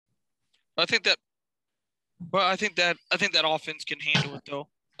I think that. Well, I think that offense can handle it though.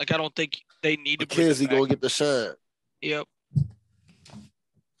 Like I don't think they need to bring him McKenzie back. gonna get the shine. Yep.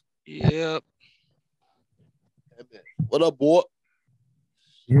 Yep. What up, boy?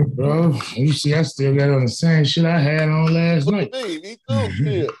 Yeah, bro. You see, I still got on the same shit I had on last What you night. mean? Me too.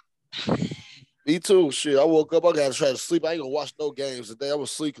 Shit. Me too. Shit. I woke up. I gotta try to sleep. I ain't gonna watch no games today. I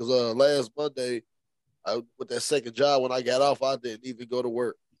was asleep because last Monday, with that second job when I got off, I didn't even go to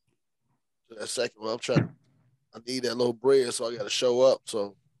work. So that second one, I need that little bread, so I got to show up.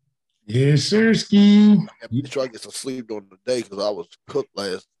 So Yes, sir, Ski. I got to try to get some sleep during the day because I was cooked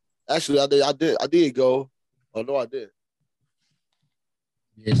last. Actually, I did go. Oh no, I did.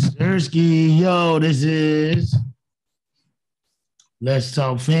 Yes, sir, Ski. Yo, this is Let's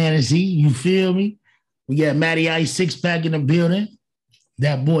Talk Fantasy. You feel me? We got Matty Ice six pack in the building.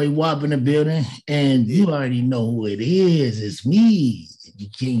 That boy Wop in the building. And you already know who it is. It's me. If you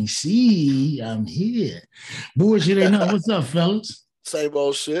can't see, I'm here. Bullshit ain't nothing. What's up, fellas? Same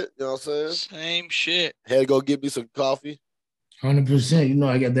old shit. You know what I'm saying? Same shit. Had to go get me some coffee. 100%. You know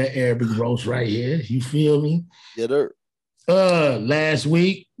I got that Arabic roast right here. You feel me? Yeah, there. Last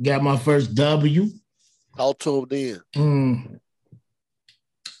week, got my first W. How tuned in. And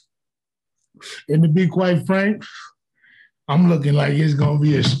to be quite frank, I'm looking like it's gonna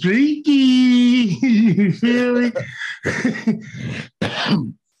be a streaky. You feel me?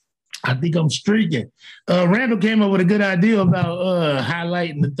 I think I'm streaking. Randall came up with a good idea about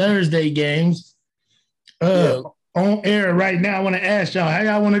highlighting the Thursday games. On air right now, I want to ask y'all, how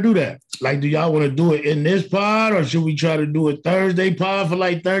y'all want to do that? Like, do y'all want to do it in this pod, or should we try to do a Thursday pod for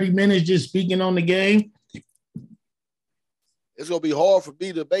like 30 minutes just speaking on the game? It's gonna be hard for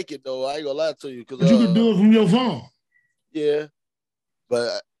me to make it though. I ain't gonna lie to you But you can do it from your phone. Yeah,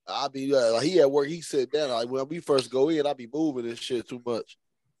 but I be like he at work. He sit down. Like when we first go in, I be moving and shit too much.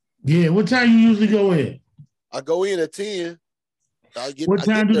 Yeah, what time you usually go in? I go in at 10. What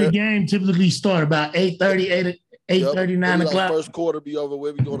time do the game typically start? About 8:30, 8:30, 9 o'clock? First quarter be over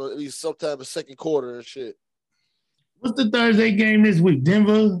with. We going to at least sometime the second quarter and shit. What's the Thursday game this week?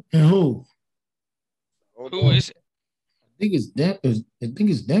 Denver and who? Who is it? I think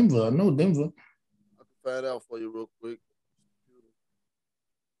it's Denver. I know Denver. I can find out for you real quick.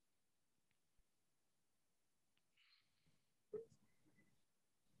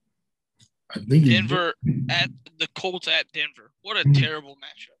 I think Denver at the Colts at Denver. What a terrible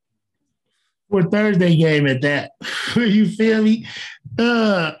matchup. For a Thursday game at that. You feel me?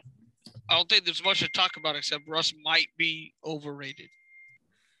 I don't think there's much to talk about except Russ might be overrated.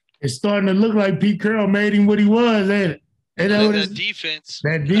 It's starting to look like Pete Carroll made him what he was, ain't it? That defense.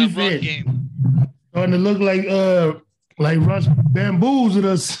 That defense. That run game. Starting to look like Russ bamboozled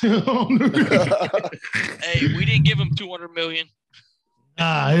us. Hey, we didn't give him $200 million.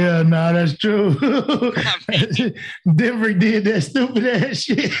 That's true. Denver did that stupid ass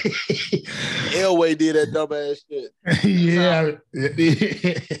shit. Elway did that dumb ass shit. Yeah.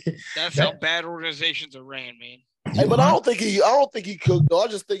 That's how bad organizations are ran, man. Hey, but I don't think he cooked though. I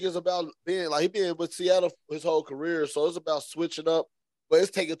just think it's about he been with Seattle his whole career, so it's about switching up. But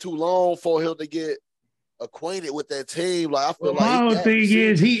it's taking too long for him to get acquainted with that team. Like I feel my whole thing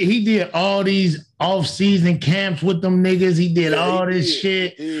is he did all these off-season camps with them niggas. He did all this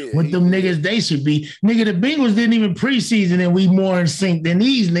shit with them niggas. They should be the Bengals didn't even preseason and we more in sync than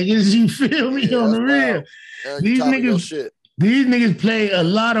these niggas. You feel me on the real? These niggas play a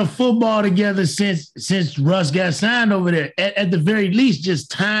lot of football together since Russ got signed over there. At the very least,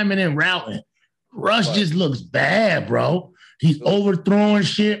 just timing and routing. Russ just looks bad, bro. He's overthrowing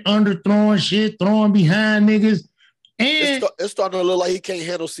shit, underthrowing shit, throwing behind niggas. And it's starting to look like he can't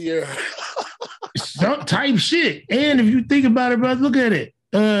handle Sierra. Some type shit. And if you think about it, bro, look at it.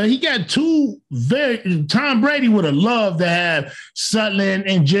 He got Tom Brady would have loved to have Sutton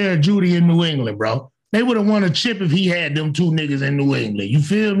and Jared Judy in New England, bro. They would have won a chip if he had them two niggas in New England. You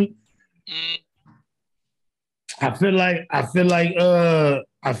feel me? I feel like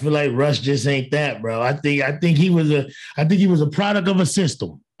Russ just ain't that, bro. I think he was a product of a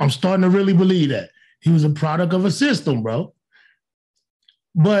system. I'm starting to really believe that. He was a product of a system, bro.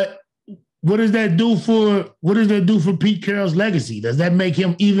 But what does that do for Pete Carroll's legacy? Does that make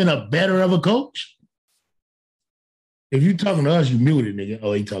him even a better of a coach? If you talking to us, you muted, nigga.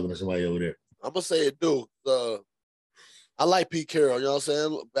 Oh, he talking to somebody over there. I'm gonna say it, dude. I like Pete Carroll, you know what I'm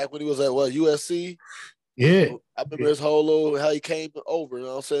saying? Back when he was at USC. Yeah. I remember his whole little how he came over, you know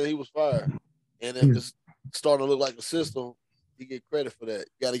what I'm saying? He was fired. And if it's starting to look like a system, you get credit for that. You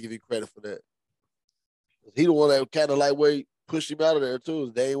gotta give you credit for that. He the one that kind of lightweight pushed him out of there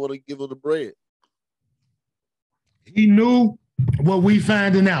too. They ain't want to give him the bread. He knew what we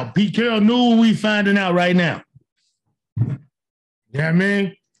finding out. Pete Carroll knew what we finding out right now. You know what I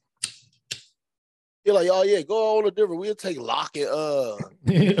mean? You're like, oh yeah, go on a different. We'll take Lockett. We'll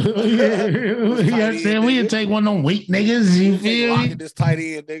take one of them weak niggas. You feel me? Lockett this tight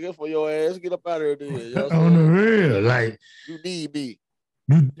end nigga for your ass. Get up out of here, you know on the real, like you need me.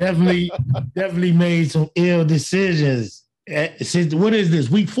 You definitely made some ill decisions. Since what is this?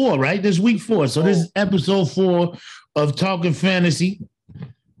 Week 4, right? This week 4. So this is episode 4 of Talking Fantasy.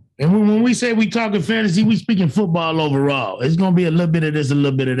 And when we say we talking fantasy, we speaking football overall. It's gonna be a little bit of this, a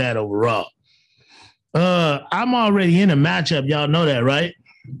little bit of that overall. I'm already in a matchup. Y'all know that, right?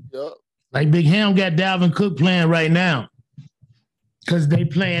 Yep. Like Big Ham got Dalvin Cook playing right now. Cause they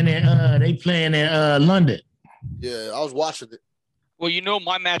playing in London. Yeah, I was watching it. Well, you know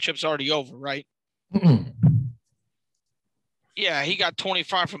my matchup's already over, right? Mm-mm. Yeah, he got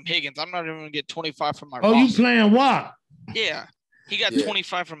 25 from Higgins. I'm not even gonna get 25 from my roster. You playing what? Yeah. He got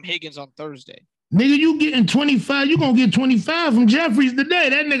 25 from Higgins on Thursday. Nigga, you getting 25. You gonna get 25 from Jeffries today.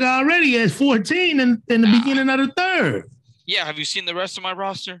 That nigga already has 14 in the beginning of the third. Yeah, have you seen the rest of my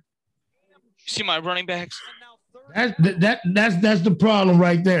roster? You see my running backs? That's the problem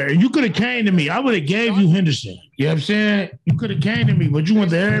right there. You could have came to me. I would have gave you Henderson. You know what I'm saying? You could have came to me, but you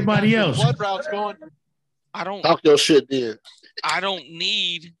went to everybody else. What route's going? I don't talk your shit then. I don't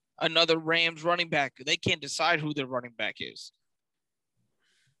need another Rams running back. They can't decide who their running back is.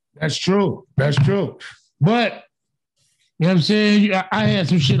 That's true. That's true. But you know what I'm saying? I had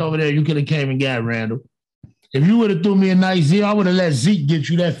some shit over there. You could have came and got Randall. If you would have threw me a nice zero, I would have let Zeke get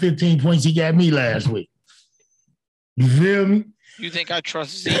you that 15 points he got me last week. You feel me? You think I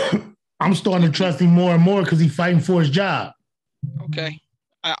trust Zeke? I'm starting to trust him more and more because he's fighting for his job. Okay.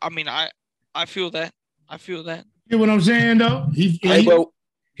 I mean, I feel that. I feel that. You know what I'm saying, though? He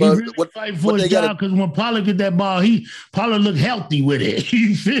really fighting for his job because when Pollard get that ball, Pollard look healthy with it.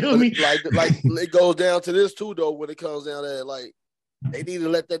 You feel me? Like it goes down to this too, though. When it comes down to like they need to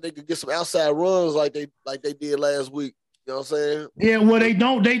let that nigga get some outside runs like they did last week. You know what I'm saying? Yeah, well, they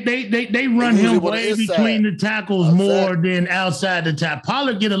don't. They run him way between the tackles more than outside the tackle.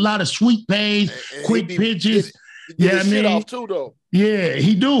 Pollard get a lot of sweet plays, quick pitches. Yeah, I mean, off too though. Yeah,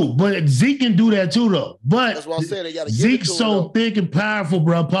 he do, but Zeke can do that too though. But that's what I'm saying. They got Zeke's so thick and powerful,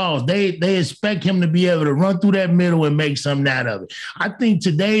 bro. Pause. They expect him to be able to run through that middle and make something out of it. I think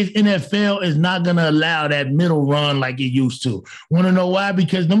today's NFL is not gonna allow that middle run like it used to. Want to know why?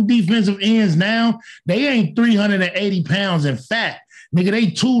 Because them defensive ends now they ain't 380 pounds in fat. Nigga, they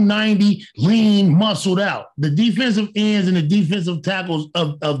 290, lean, muscled out. The defensive ends and the defensive tackles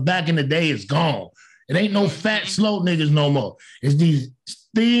of back in the day is gone. It ain't no fat, slow niggas no more. It's these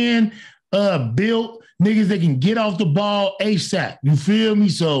thin, built niggas that can get off the ball ASAP. You feel me?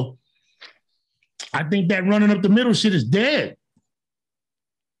 So I think that running up the middle shit is dead.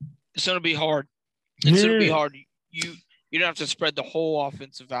 It's gonna be hard. It's gonna be hard. You don't have to spread the whole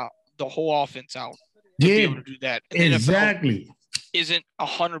offense out. To be able to do that. And exactly. NFL isn't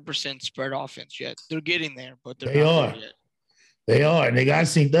 100% spread offense yet. They're getting there, but they are. There yet. They are, nigga. I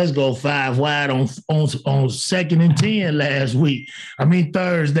seen us go 5 wide on 2nd and 10 last week. I mean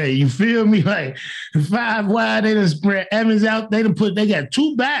Thursday. You feel me? Like 5 wide, they done spread Evans out. They got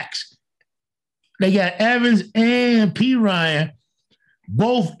 2 backs. They got Evans and P. Ryan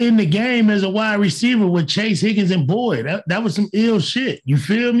both in the game as a wide receiver with Chase Higgins and Boyd. That was some ill shit. You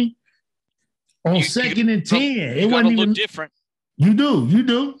feel me? On 2nd and 10. It wasn't even different. You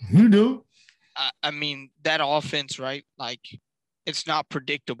do. I mean, that offense, right? Like, it's not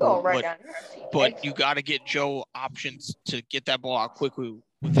predictable, but you got to get Joe options to get that ball out quickly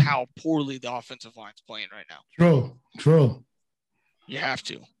with how poorly the offensive line's playing right now. True. You have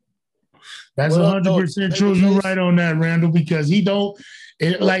to. That's 100% true. You're right on that, Randall, because he don't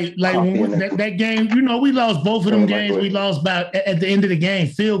like when that game. You know, we lost both of them games. We lost at the end of the game,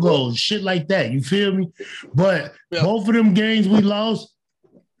 field goals, shit like that. You feel me? But both of them games we lost.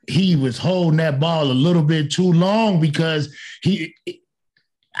 He was holding that ball a little bit too long because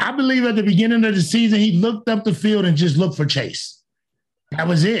I believe at the beginning of the season, he looked up the field and just looked for Chase. That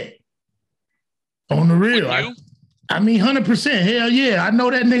was it. On the real. I mean, 100%. Hell yeah. I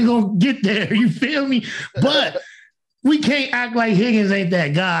know that nigga gonna get there. You feel me? But we can't act like Higgins ain't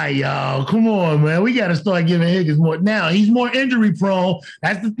that guy, y'all. Come on, man. We got to start giving Higgins more. Now, he's more injury prone.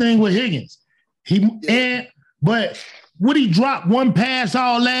 That's the thing with Higgins. But would he drop 1 pass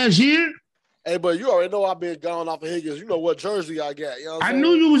all last year? Hey, but you already know I've been gone off of Higgins. You know what jersey I got. You know I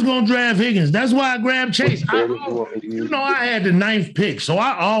knew you was going to draft Higgins. That's why I grabbed Chase. I had the 9th pick, so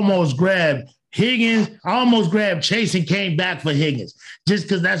I almost grabbed Higgins. I almost grabbed Chase and came back for Higgins just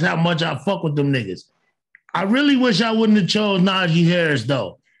because that's how much I fuck with them niggas. I really wish I wouldn't have chose Najee Harris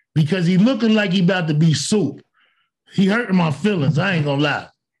though, because he looking like he about to be soup. He hurting my feelings. I ain't gonna lie.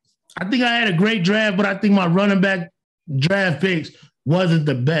 I think I had a great draft, but I think my running back draft picks wasn't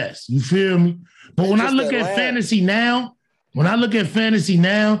the best. You feel me? But when I look at fantasy now,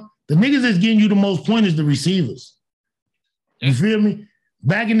 the niggas that's getting you the most points is the receivers. You feel me?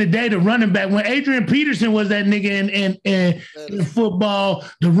 Back in the day, the running back, when Adrian Peterson was that nigga in football,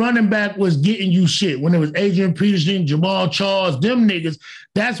 the running back was getting you shit. When it was Adrian Peterson, Jamal Charles, them niggas,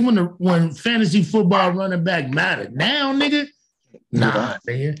 that's when fantasy football running back mattered. Now, nigga, nah,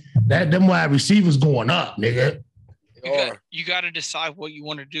 nigga. Them wide receivers going up, nigga. You got to decide what you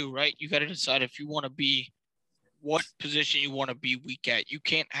want to do, right? You got to decide if you want to be what position you want to be weak at. You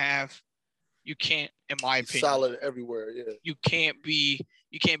can't, in my opinion, solid everywhere. Yeah, you can't be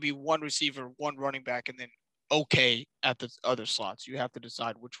one receiver, one running back, and then okay at the other slots. You have to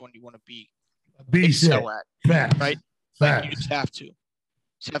decide which one you want to be excel at, right? Like you just have to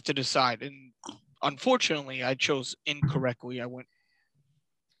decide. And unfortunately, I chose incorrectly. I went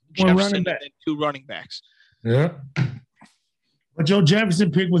Jefferson and then 2 running backs. Yeah. But your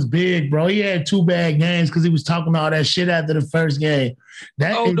Jefferson pick was big, bro. He had 2 bad games because he was talking all that shit after the first game.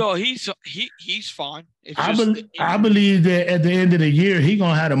 No, he's fine. I believe that at the end of the year, he's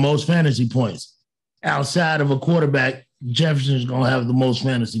gonna have the most fantasy points. Outside of a quarterback, Jefferson's gonna have the most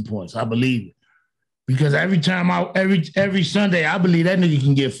fantasy points. I believe it. Because every Sunday, I believe that nigga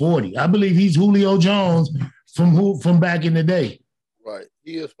can get 40. I believe he's Julio Jones from back in the day. Right.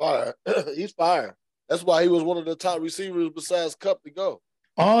 He is fire. He's fire. That's why he was one of the top receivers besides Cup to go.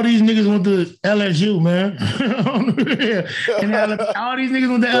 All these niggas went to LSU, man. All these niggas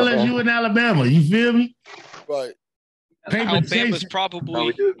went to LSU in Alabama. You feel me? Right. Alabama's probably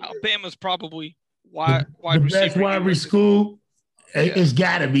wide the best wide receiver school. Yeah. It's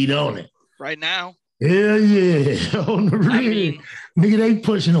got to be, don't it? Right now. Hell yeah. On the real. Nigga, they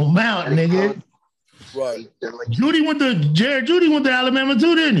pushing them out, nigga. Right. Jared Judy went to Alabama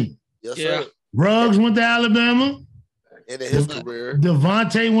too, didn't he? Yes, sir. Ruggs went to Alabama. In his career.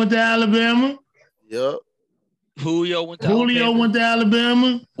 Devontae went to Alabama. Yep. Julio went to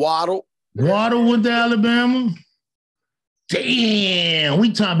Alabama. Waddle went to Alabama. Damn,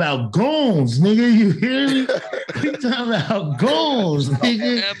 we talking about goons, nigga. You hear me? We talking about goons,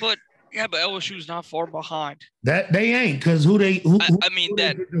 nigga. Yeah, but LSU's not far behind. That they ain't, because who that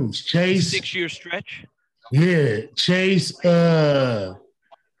Chase 6-year stretch. Yeah, Chase,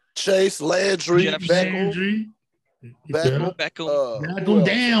 Landry, Beckham.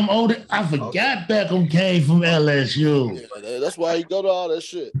 Damn, I forgot Beckham came from LSU. Yeah, that's why he go to all that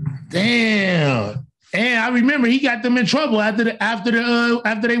shit. Damn. And I remember he got them in trouble after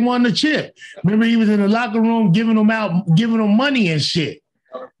they won the chip. Remember he was in the locker room giving them money and shit.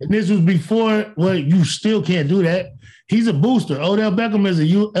 And this was before. Well, you still can't do that. He's a booster. Odell Beckham is a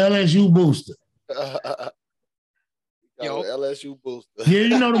LSU booster. LSU booster. Yeah,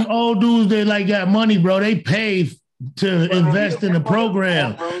 you know them old dudes that like got money, bro. They pay to invest in the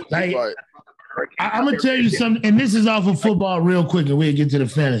program. Like, right. I'm gonna tell you something, and this is off of football real quick, and we'll get to the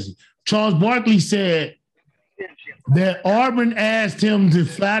fantasy. Charles Barkley said that Auburn asked him to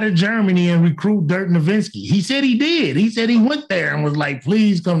fly to Germany and recruit Dirk Nowitzki. He said he did. He said he went there and was like,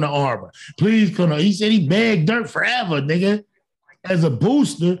 please come to Auburn. Please come to. He said he begged Dirk forever, nigga. As a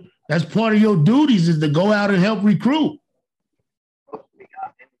booster, that's part of your duties is to go out and help recruit.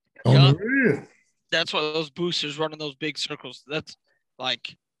 Yep. That's why those boosters run in those big circles. That's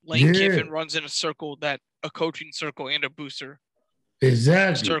like Lane Kiffin runs in a coaching circle and a booster.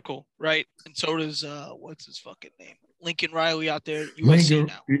 Exactly. Circle, right? And so does what's his fucking name? Lincoln Riley out there, USC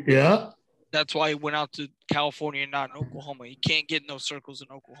now. Yeah. That's why he went out to California and not in Oklahoma. You can't get in those circles in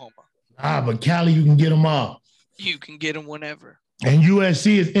Oklahoma. But Cali, you can get them all. You can get them whenever. And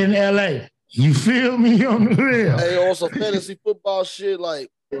USC is in LA. You feel me on the real? Hey, also fantasy football shit, like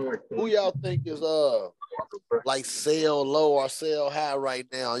who y'all think is like sell low or sell high right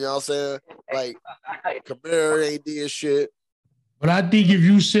now? You know what I'm saying? Like Kamara ain't did shit. But I think if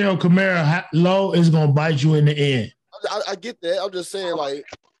you sell Kamara low, it's gonna bite you in the end. I get that. I'm just saying, like,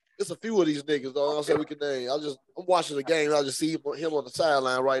 it's a few of these niggas, though. I'm saying we can name. I'm watching the game. I just see him on the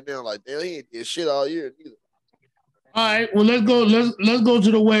sideline right now. Like, damn, he ain't did shit all year either. All right, well, let's go. Let's go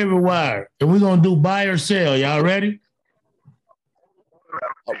to the waiver wire, and we're gonna do buy or sell. Y'all ready?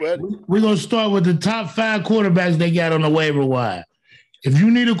 I'm ready. We're gonna start with the top 5 quarterbacks they got on the waiver wire. If you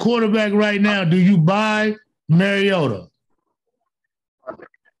need a quarterback right now, do you buy Mariota?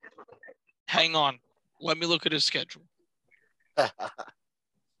 Hang on. Let me look at his schedule.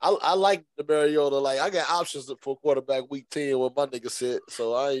 I like the Mariota. Like I got options for quarterback week 10 when my nigga said,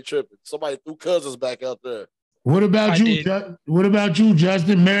 so I ain't tripping. Somebody threw Cousins back out there. What about you? What about you,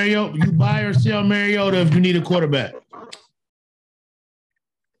 Justin? Mariota, you buy or sell Mariota if you need a quarterback?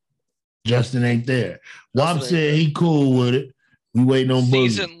 Justin ain't there. Wop said he cool with it. We waiting on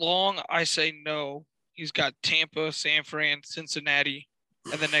season long. I say no. He's got Tampa, San Fran, Cincinnati,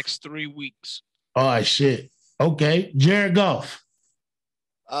 in the next 3 weeks. Oh shit. Okay, Jared Goff.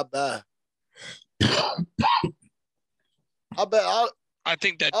 I buy. I bet. I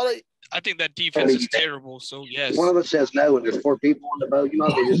think that defense is terrible. So yes. One of us says no, and there's 4 people on the boat. You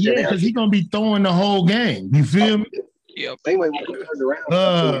might just yeah, because he's gonna be throwing the whole game. You feel me? Yep. Anyway, we'll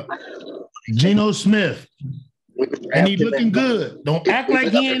around. Geno Smith, and he looking good. Don't act like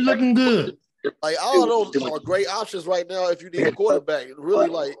he ain't looking good. Like all of those are great options right now if you need a quarterback. Really,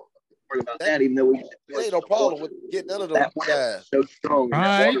 like that, even though we ain't no problem with getting none of those guys. So strong. All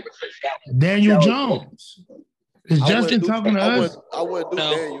right, Daniel Jones. Is Justin talking to us? I wouldn't do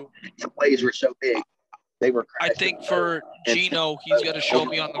Daniel. The plays were so big. They were. I think for Geno, he's got to show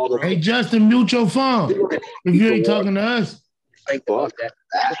me on the road. Hey, Justin, mute your phone if you ain't talking to us. I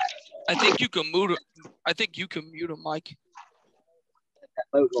think you can mute. I think you can mute him, Mike.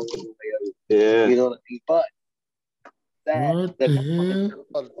 Yeah. You know what I mean? But what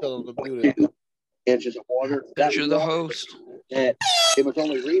the hell? Inches of water. You're the host. That it was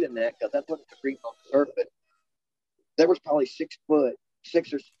only reading that because that's what it's reading on the surface. There was probably 6 foot, 5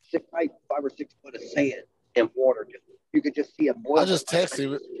 or 6 foot of sand and water. You could just see a boil. I just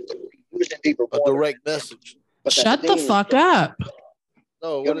texted him a direct message. Shut the fuck up.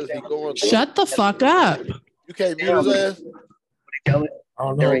 No, what is he going through? Shut the fuck up. You can't mute his ass?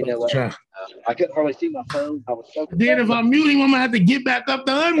 I couldn't hardly see my phone. I was so then if I mute him, I'm gonna have to get back up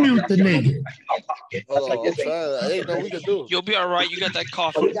to unmute the nigga. Ain't no we can do. You'll be all right. You got that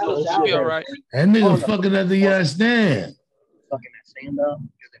coffee. You'll be all right. That nigga fucking at the stand. Fucking that stand up.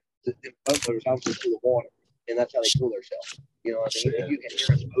 The boat motors obviously through the water, and that's how they cool themselves. You know what I mean? If you can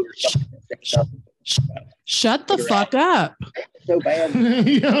hear us motor something. Shut the fuck up. So bad.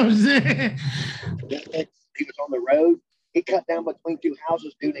 You know what I'm saying? He was on the road. He cut down between 2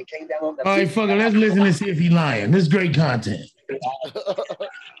 houses, dude, and came down on the. All right, fuck it. Let's listen and see if he's lying. This is great content. I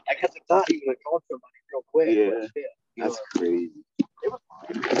guess it's not even called somebody real quick. Yeah, that's crazy.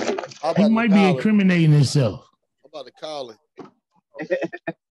 He might be incriminating himself. I'm about to call him.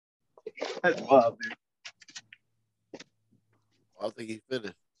 That's wild, dude. I think he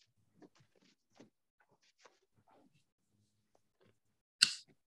finished.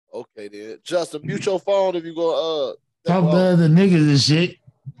 Okay, then. Justin, mute your phone if you go. Talk to other niggas and shit.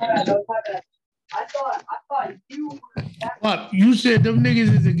 I thought you. What you said? Them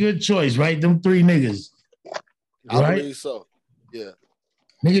niggas is a good choice, right? Them 3 niggas. I believe so. Yeah.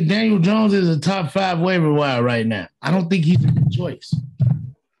 Nigga, Daniel Jones is a top 5 waiver wire right now. I don't think he's a good choice.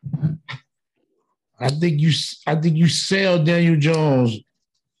 I think you sell Daniel Jones.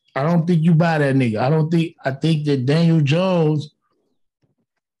 I don't think you buy that nigga. I think that Daniel Jones.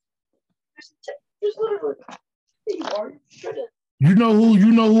 You know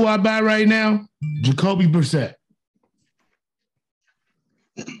who I buy right now? Jacoby Brissett.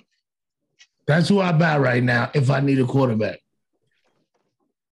 That's who I buy right now if I need a quarterback.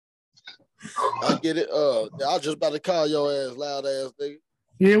 I get it. I was just about to call your ass, loud ass nigga.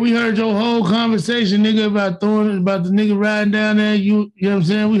 Yeah, we heard your whole conversation, nigga, about the nigga riding down there. You know what I'm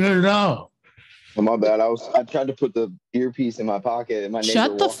saying? We heard it all. Oh, my bad. I tried to put the earpiece in my pocket and my neighbor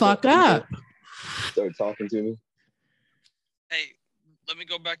Shut the fuck up. Started talking to me. Hey, let me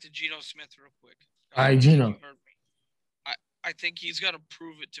go back to Geno Smith real quick. All right, Geno. I think he's got to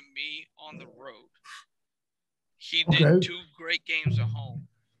prove it to me on the road. He did 2 great games at home.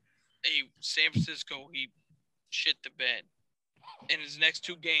 San Francisco, he shit the bed. In his next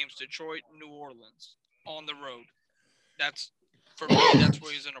 2 games, Detroit and New Orleans, on the road. That's where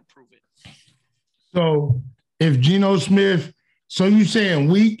he's going to prove it. So, if Geno Smith, so you saying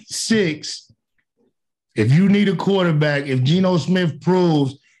week 6, if you need a quarterback, if Geno Smith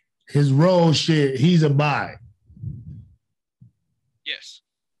proves his role shit, he's a buy. Yes.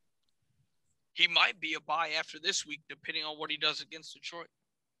 He might be a buy after this week, depending on what he does against Detroit.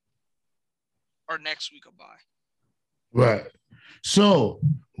 Or next week a buy. Right. So,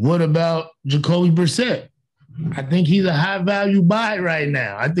 what about Jacoby Brissett? I think he's a high-value buy right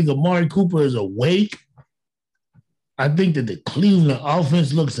now. I think Amari Cooper is awake. I think that the Cleveland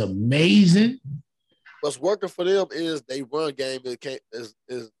offense looks amazing. What's working for them is they run game. They can't. You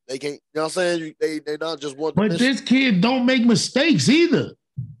know what I'm saying? They not just one. But this kid don't make mistakes either.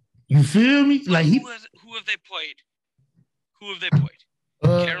 You feel me? Like who have they played?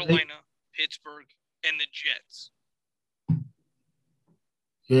 Carolina, Pittsburgh, and the Jets.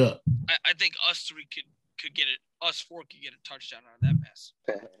 Yeah. I think us three could get it. Us four could get a touchdown out of that mess.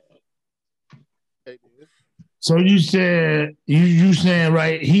 So you said you saying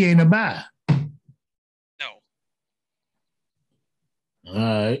right? He ain't a bye. No. All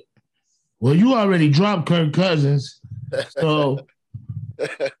right. Well, you already dropped Kirk Cousins, so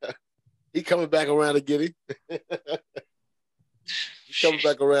he coming back around to get him. He's coming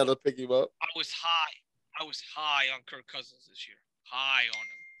back around to pick him up. I was high on Kirk Cousins this year. High on him.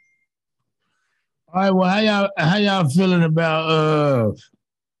 All right. Well, how y'all feeling about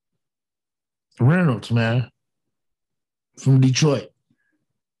Reynolds, man, from Detroit?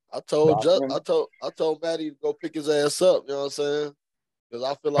 I told Matty to go pick his ass up. You know what I'm saying? Because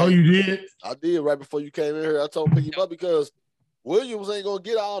I feel like. Oh, you did? I did right before you came in here. I told him to pick him up because Williams ain't gonna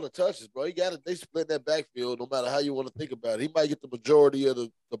get all the touches, bro. They split that backfield no matter how you want to think about it. He might get the majority of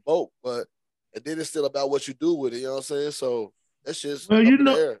the boat, but and then it's still about what you do with it. You know what I'm saying? So that's just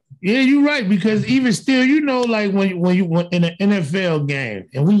yeah, you're right because even still, like when you in an NFL game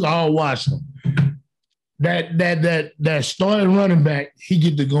and we all watch them. That starting running back, he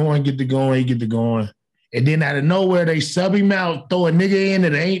get to going, and then out of nowhere they sub him out, throw a nigga in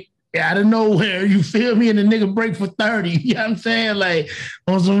that ain't out of nowhere. You feel me? And the nigga break for 30. You know what I'm saying? Like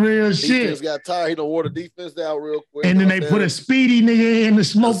on some real shit. Defense got tired. He done wore the defense down real quick. And then they put a speedy nigga in to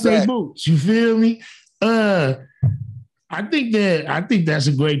smoke their boots. You feel me? I think that's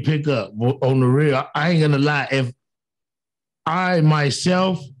a great pickup on the real. I ain't gonna lie. If I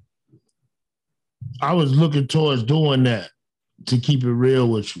myself, I was looking towards doing that to keep it real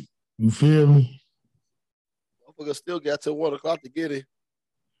with you. You feel me? Motherfucker still got till 1 o'clock to get it.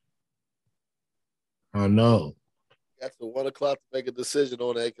 I know. Got till 1 o'clock to make a decision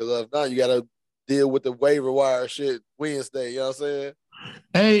on that because if not, you got to deal with the waiver wire shit Wednesday. You know what I'm saying?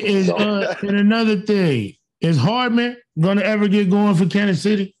 Hey, and another thing. Is Hardman going to ever get going for Kansas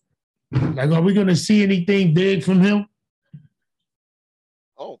City? Like, are we going to see anything big from him?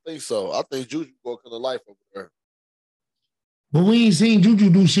 I don't think so. I think Juju going to life over there. But we ain't seen Juju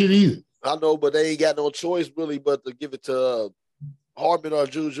do shit either. I know, but they ain't got no choice really but to give it to Hardman or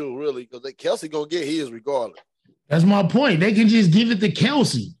Juju, really, because Kelsey going to get his regardless. That's my point. They can just give it to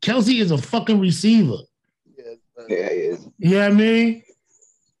Kelsey. Kelsey is a fucking receiver. Yeah, he is. You know what I mean?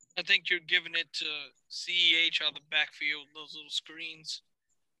 I think you're giving it to CEH out of the backfield, those little screens.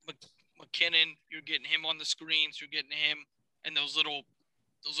 McKinnon, you're getting him on the screens. You're getting him and those little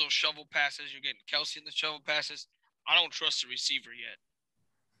shovel passes. You're getting Kelsey in the shovel passes. I don't trust the receiver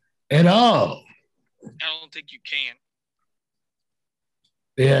yet. At all. I don't think you can.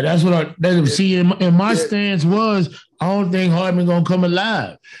 Yeah, that's what I see. In my stance was I don't think Hardman gonna come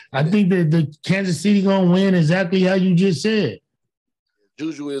alive. I think that the Kansas City gonna win exactly how you just said.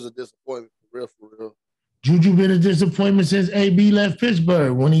 Juju is a disappointment for real. Juju been a disappointment since AB left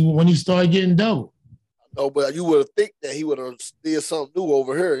Pittsburgh when he started getting double. No, but you would have think that he would have did something new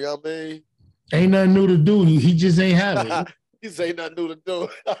over here. You know what I mean? Ain't nothing new to do. He just ain't have it. He say ain't nothing new to do.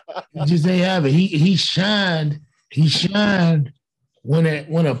 He just ain't have it. He shined. He shined when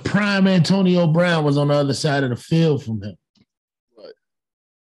a prime Antonio Brown was on the other side of the field from him. Right.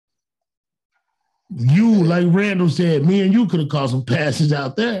 You, like Randall said, me and you could have caught some passes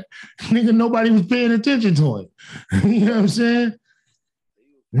out there. Nigga, nobody was paying attention to him. You know what I'm saying?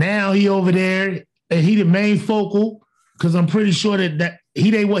 Now he over there, and he the main focal, because I'm pretty sure that he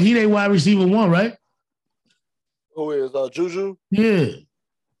they wide receiver one, right? Who is Juju? Yeah.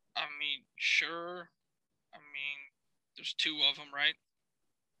 I mean, sure. There's two of them, right?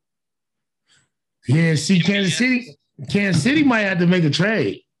 Yeah, see, Kansas City might have to make a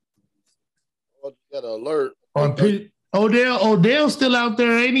trade. You got an alert. Odell's still out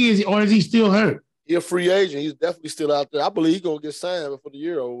there, ain't he? Or is he still hurt? He's a free agent. He's definitely still out there. I believe he's going to get signed before the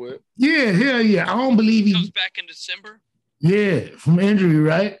year over with. Yeah, hell yeah. I don't believe he comes back in December. Yeah, from injury,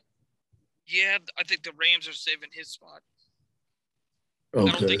 right? Yeah, I think the Rams are saving his spot. Okay.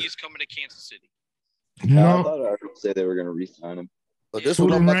 I don't think he's coming to Kansas City. No, I thought I heard say they were going to re-sign him. But this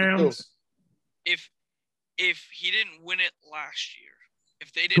what I'm about to do. If he didn't win it last year,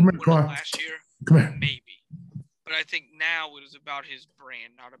 if they didn't win it last year, maybe. But I think now it is about his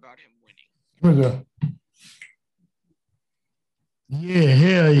brand, not about him winning. Yeah,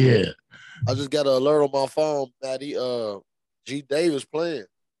 hell yeah. I just got an alert on my phone that G. Davis playing.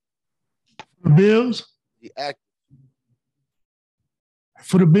 For the Bills? He active.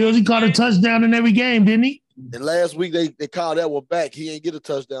 For the Bills, he caught a touchdown in every game, didn't he? And last week they called that one back. He ain't get a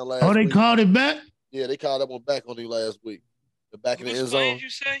touchdown last week. Oh, they called it back? Yeah, they called that one back on him last week. The back in the end zone. Did you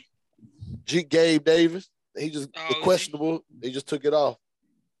say? Gabe Davis. He just questionable. They just took it off.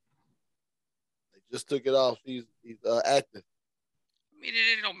 just took it off. He's active. I mean,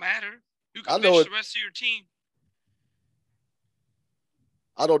 it don't matter. You can bench the rest of your team.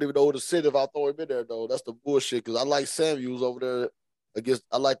 I don't even know who to sit if I throw him in there, though. That's the bullshit, because I like Samuels over there against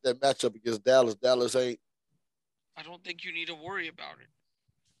 – I like that matchup against Dallas. Dallas ain't – I don't think you need to worry about it.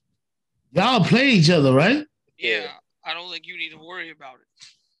 Y'all play each other, right? Yeah, I don't think you need to worry about it.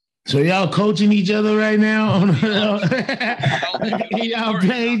 So y'all coaching each other right now? Y'all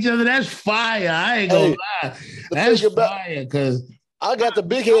play each other? That's fire. I ain't gonna lie. That's fire, because I got the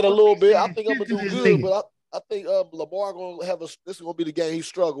big head a little bit. I think I'm going to do good, but I think Lamar going to have this is going to be the game he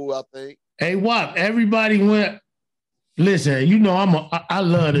struggled, I think. Hey, Wap, everybody went – listen, you know I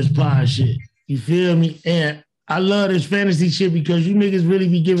love this pod shit. You feel me? And I love this fantasy shit because you niggas really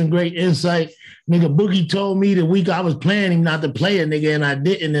be giving great insight. Nigga, Boogie told me the week I was planning not to play a nigga, and I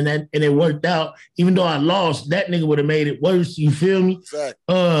didn't, and it worked out. Even though I lost, that nigga would have made it worse. You feel me?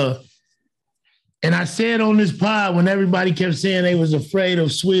 Exactly. And I said on this pod when everybody kept saying they was afraid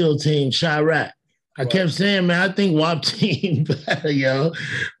of Swill team, Chirac. I kept saying, man, I think WAP team better, yo,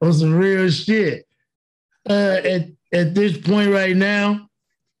 on some real shit. At this point right now,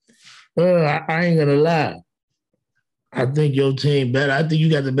 I ain't gonna lie. I think your team better. I think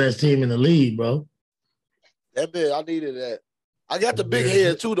you got the best team in the league, bro. That bit, I needed that. I got the big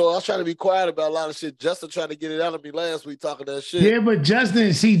head too, though. I was trying to be quiet about a lot of shit. Justin trying to get it out of me last week talking that shit. Yeah, but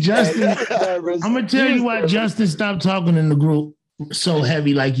Justin, I'm gonna tell you why Justin stopped talking in the group so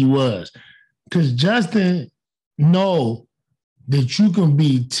heavy like he was. Because Justin know that you can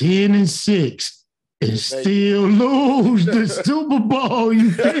be 10-6 and still lose the Super Bowl.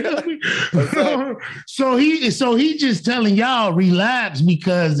 You feel me? So he just telling y'all relax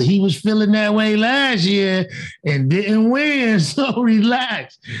because he was feeling that way last year and didn't win. So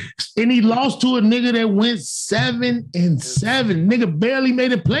relax. And he lost to a nigga that went 7-7. Nigga barely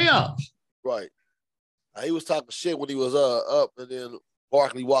made the playoffs. Right. He was talking shit when he was up, and then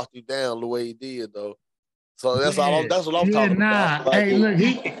Barkley walked him down the way he did, though. So that's all. That's what I'm talking about. Like, hey, look,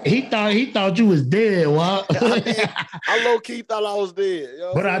 he thought you was dead. What? I low key thought I was dead. You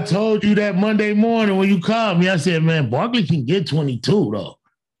know but I told you that Monday morning when you called me, I said, man, Barkley can get 22 though.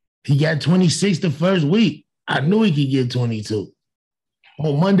 He got 26 the first week. I knew he could get 22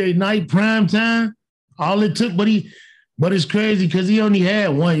 on Monday night prime time. All it took, but it's crazy because he only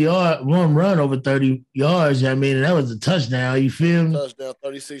had 1 run over 30 yards. I mean, and that was a touchdown. You feel me? Touchdown,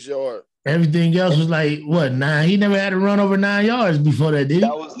 36 yards. Everything else was like, what, 9? He never had a run over 9 yards before that, did he?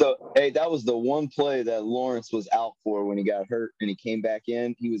 That was the one play that Lawrence was out for when he got hurt and he came back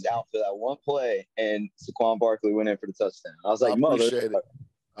in. He was out for that one play, and Saquon Barkley went in for the touchdown. I was like,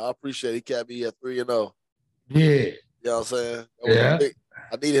 I appreciate it. He kept me at 3-0. Yeah. You know what I'm saying? Yeah.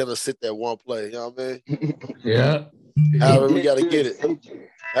 I needed him to sit that one play. You know what I mean? Yeah. However, we got to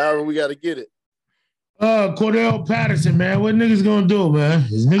get it. Cordell Patterson, man. What niggas gonna do, man?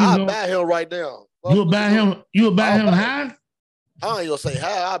 I'll buy him right now. You'll buy him? You'll buy him high? I ain't gonna say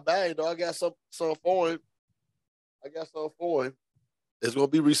high. I buy him, though. I got some for him. There's gonna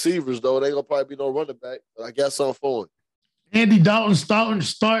be receivers, though. There ain't gonna probably be no running back, but I got some for him. Andy Dalton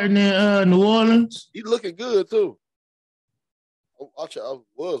starting in New Orleans. He's looking good too. I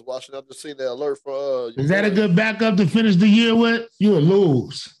was watching. I just seen that alert for. Is that a good backup to finish the year with? You'll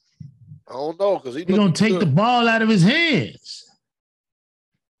lose. I don't know because he's gonna take the ball out of his hands.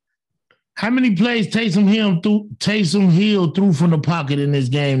 How many plays Taysom Hill threw from the pocket in this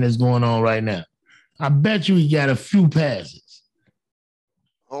game that's going on right now? I bet you he got a few passes.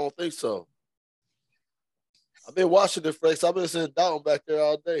 I don't think so. I've been watching the Flex. I've been sitting down back there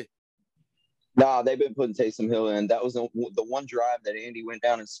all day. Nah, they've been putting Taysom Hill in. That was the one drive that Andy went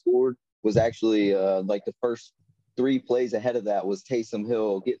down and scored was actually like the first 3 plays ahead of that was Taysom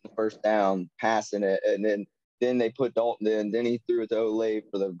Hill getting the first down, passing it, and then they put Dalton in. Then he threw it to Olave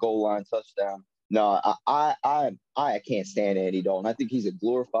for the goal line touchdown. No, I can't stand Andy Dalton. I think he's a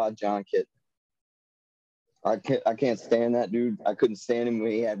glorified John Kitna. I can't stand that dude. I couldn't stand him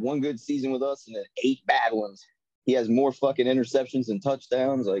when he had one good season with us and then 8 bad ones. He has more fucking interceptions and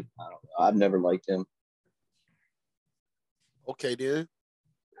touchdowns. Like, I don't know. I've never liked him. Okay, then.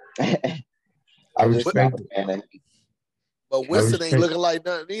 I respect the man. But Winston ain't looking like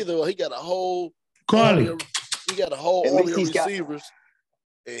nothing either. He got a whole Carly. He got a whole army of receivers,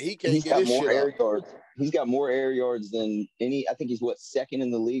 and he can't get his shit air yards. He's got more air yards than any. I think he's second in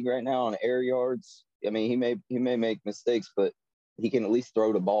the league right now on air yards. I mean, he may make mistakes, but he can at least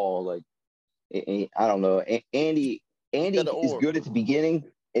throw the ball. Like, I don't know. Andy is good at the beginning,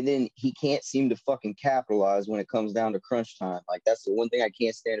 and then he can't seem to fucking capitalize when it comes down to crunch time. Like, that's the one thing I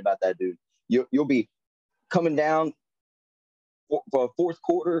can't stand about that dude. You'll be coming down for a fourth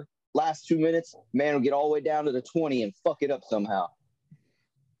quarter, last 2 minutes, man will get all the way down to the 20 and fuck it up somehow.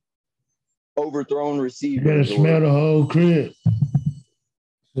 Overthrown receivers. You gotta smell the whole crib.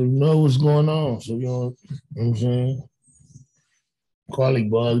 So you know what's going on. So you know what I'm saying? Carly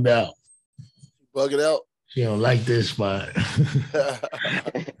bugged out. Bug it out. She don't like this spot.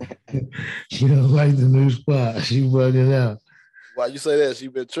 She don't like the new spot. She bugging out. Why you say that? She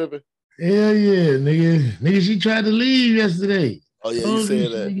been tripping? Hell yeah, nigga. Nigga, she tried to leave yesterday. Oh yeah, you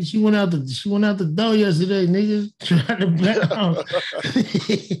said that. Nigga, she went out the door yesterday, nigga. Trying to bounce.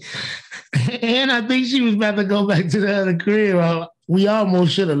 And I think she was about to go back to the other crib. We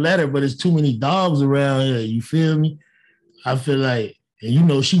almost should have let her, but it's too many dogs around here. You feel me? I feel like, and you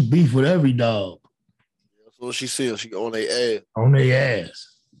know, she beef with every dog. That's what she said. She on their ass. On their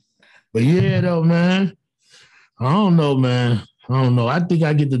ass. But yeah, though, man. I don't know, man. I don't know. I think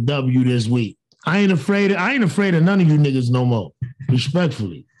I get the W this week. I ain't afraid of none of you niggas no more.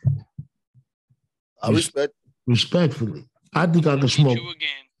 Respectfully. I respect. Respectfully. I think I can smoke. You again.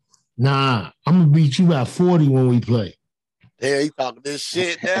 Nah, I'm gonna beat you by 40 when we play. Yeah, he talking this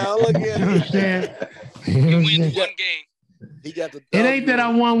shit now. Look at You know what I'm saying? You win one game. He got the It ain't that I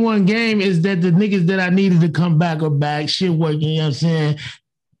won one game, it's that the niggas that I needed to come back are back. Shit working, you know what I'm saying?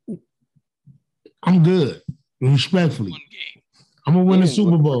 I'm good. Respectfully. One game. I'm gonna win the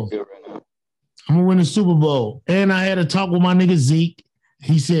Super Bowl. I'm gonna win the Super Bowl. And I had a talk with my nigga Zeke.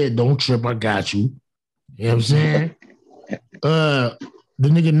 He said, don't trip, I got you. You know what I'm saying? The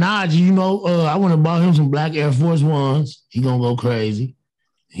nigga Najee, you know, I went and bought him some black Air Force Ones. He gonna go crazy.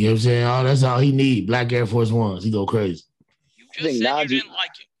 You know what I'm saying? Oh, that's all he need. Black Air Force Ones. He go crazy. You just said Najee, you didn't like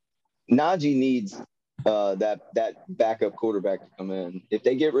it. Najee needs that backup quarterback to come in. If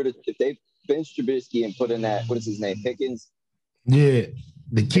they bench Trubisky and put in that, what is his name, Pickens? Yeah,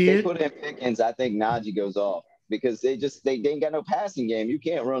 the kid. If they put in Pickens, I think Najee goes off because they ain't got no passing game. You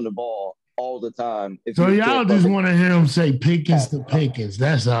can't run the ball all the time. So y'all just want to hear him say Pickens to Pickens.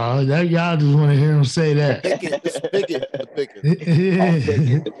 That's all. Y'all just want to hear him say that. Pickens.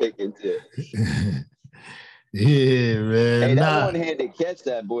 Yeah, man. Hey, that one-handed catch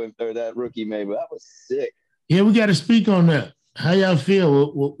that boy or that rookie made, but that was sick. Yeah, we got to speak on that. How y'all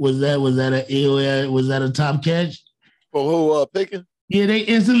feel? Was that a top catch? For who? Pickens? Yeah, they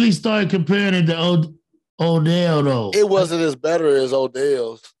instantly started comparing it to Odell, though. It wasn't as better as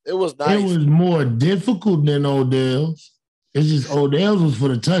Odell's. It was nice. It was more difficult than Odell's. It's just Odell's was for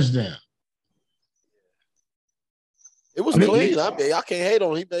the touchdown. It was clean. I can't hate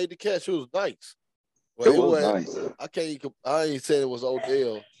on him. He made the catch. It was nice. Well, it was nice. I ain't saying it was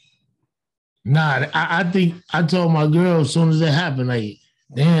Odell. Nah, I think I told my girl as soon as it happened, like,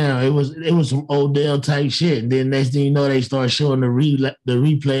 damn, it was some Odell type shit. And then next thing you know, they start showing the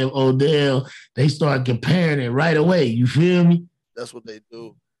replay of Odell. They start comparing it right away. You feel me? That's what they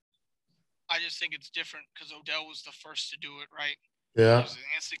do. I just think it's different because Odell was the first to do it, right? Yeah. It was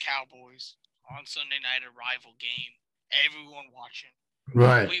against the Cowboys on Sunday night, a rival game. Everyone watching.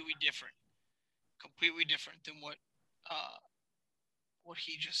 Right. Completely different than what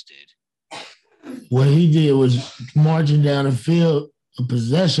he just did. What he did was marching down the field, a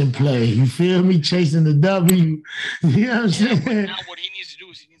possession play. You feel me? Chasing the W. You know what I'm saying? Now what he needs to do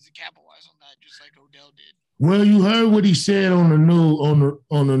is he needs to capitalize on that, just like Odell did. Well, you heard what he said on the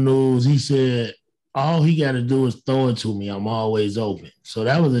news. He said all he got to do is throw it to me. I'm always open. So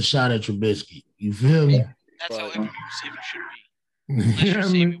that was a shot at Trubisky. You feel me? That's how every receiver should be. Unless you're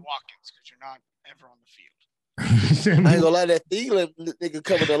Sammy Watkins, because you're not ever on the field. I ain't gonna lie, that Thielen nigga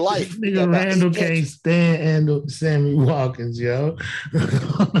coming to life. Nigga Randall can't stand Sammy Watkins, yo.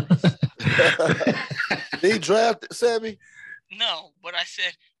 They drafted Sammy? No, but I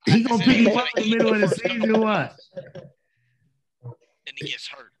said he gonna pick him up in the middle of the season. What? Then he gets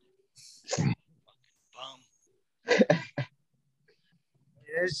hurt. That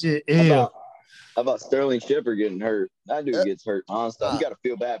shit ill. How about Sterling Shepard getting hurt? That dude gets hurt. Honestly, you got to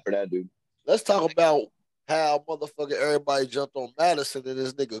feel bad for that dude. Let's talk about how motherfucking everybody jumped on Madison and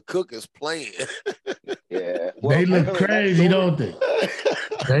this nigga Cook is playing. Yeah. Well, they look crazy, don't they?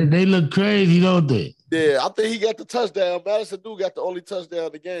 They look crazy, don't they? Yeah, I think he got the touchdown. Madison do got the only touchdown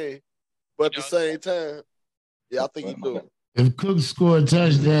of the game. But at the same time, yeah, I think he do. If Cook scored a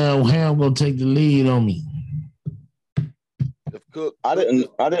touchdown, Ham gonna take the lead on me. If Cook, I didn't.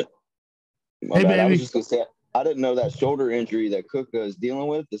 Hey, baby. I was just gonna say I didn't know that shoulder injury that Cook is dealing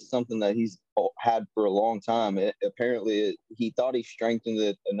with is something that he's had for a long time. He thought he strengthened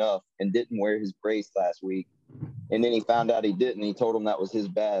it enough and didn't wear his brace last week, and then he found out he didn't. He told him that was his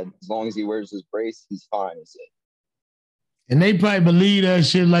bad. As long as he wears his brace, he's fine. He said. And they probably believe that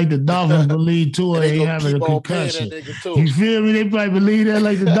shit like the Dolphins believe Tua ain't having a concussion. You feel me? They probably believe that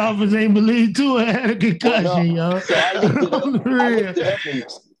like the Dolphins ain't believe Tua had a concussion, yo. So I looked it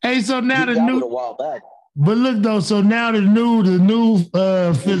up. Hey, so now the new. A while back. But look though, so now the new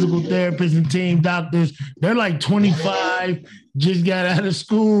physical therapists and team doctors, they're like 25, just got out of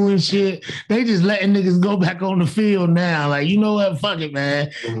school and shit. They just letting niggas go back on the field now. Like, you know what? Fuck it,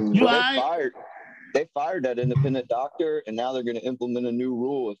 man. You They fired that independent doctor, and now they're going to implement a new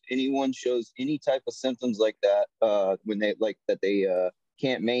rule. If anyone shows any type of symptoms like that, when they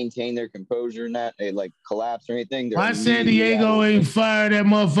can't maintain their composure and that they like collapse or anything. Why San Diego ain't fired that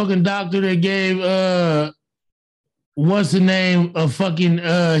motherfucking doctor that gave what's the name of fucking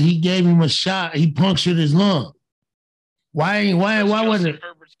he gave him a shot, he punctured his lung. Why wasn't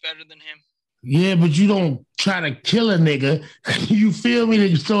Herbert's better than him? Yeah, but you don't try to kill a nigga. You feel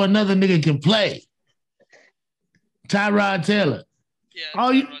me? So another nigga can play. Tyrod Taylor.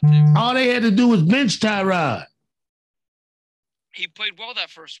 Yeah. All they had to do was bench Tyrod. He played well that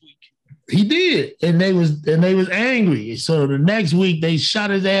first week. He did, and they was angry. So the next week they shot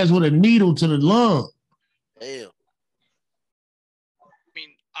his ass with a needle to the lung. Damn. I mean,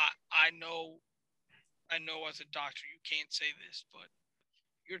 I know as a doctor you can't say this, but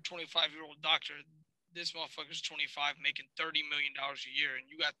you're a 25-year-old doctor. This motherfucker's 25, making $30 million a year, and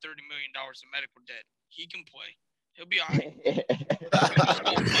you got $30 million in medical debt. He can play. He'll be all right.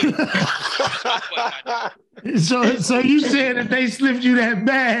 So you said if they slipped you that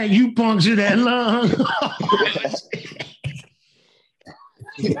bag, you puncture that lung.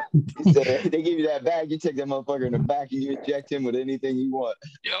 They give you that bag, you take that motherfucker in the back and you inject him with anything you want.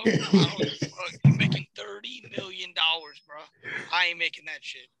 Yo, you're making $30 million, bro. I ain't making that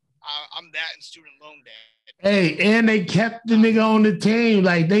shit. I'm that in student loan debt. Hey, and they kept the nigga on the team.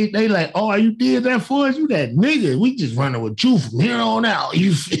 Like they like, oh, you did that for us? You that nigga. We just running with you from here on out.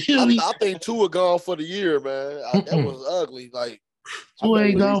 You feel me? I think Tua gone for the year, man. That was ugly. Like Tua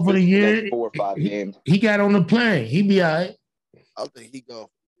ain't gone for the year. 4 or 5 games. He got on the plane. He be all right. I think he gone.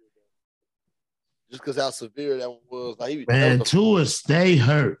 Just because how severe that one was. Like man, Tua stay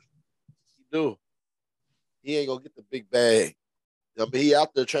hurt. He do. He ain't gonna get the big bag. I mean, he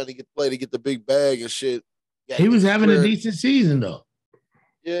out there trying to play to get the big bag and shit. He was having a decent season though.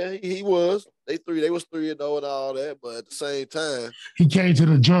 Yeah, he was. They was 3-0 and all that, but at the same time, he came to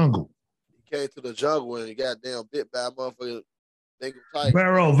the jungle. He came to the jungle and he got damn bit by a motherfucker. Tight.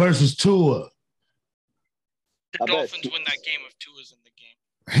 Burrow versus Tua. The Dolphins win that game if Tua's in the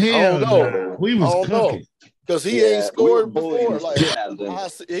game. Hell no. We was cooking. Because he ain't scored before. Like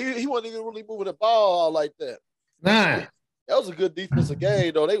he wasn't even really moving the ball like that. Nah. That was a good defensive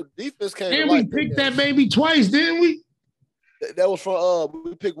game, though. Defense came. Then we picked that baby twice, didn't we? That was from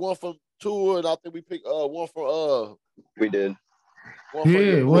we picked one from Tua, and I think we picked one from We did.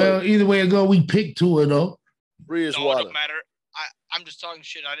 Yeah, well, either way it go, we picked Tua though. Bridgewater. It don't matter. I'm just talking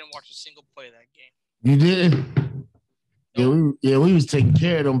shit. I didn't watch a single play of that game. You didn't? Nope. We was taking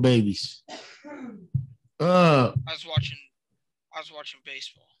care of them babies. I was watching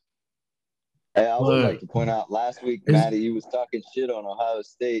baseball. Hey, I would like to point out last week, Matty, you was talking shit on Ohio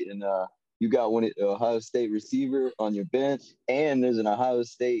State, and you got one Ohio State receiver on your bench, and there's an Ohio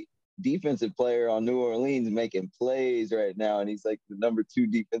State defensive player on New Orleans making plays right now, and he's like the number 2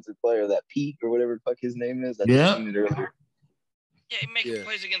 defensive player, that Pete or whatever the fuck his name is. I just seen it earlier. Yeah, he making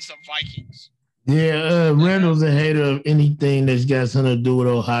plays against the Vikings. Yeah, Randall's a hater of anything that's got something to do with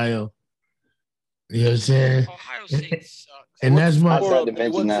Ohio. You know what I'm saying? Ohio State sucks. And that's my.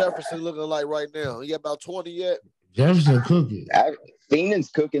 What's Jefferson looking like right now? He got about 20 yet? Jefferson cooking. Feenan's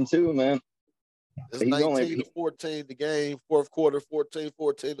cooking too, man. It's 19-14 the game, fourth quarter,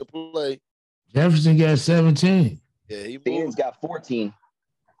 14-14 to play. Jefferson got 17. Yeah, Feenan's got 14.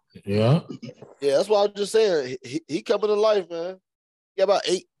 Yeah. Yeah, that's what I was just saying. He coming to life, man. He got about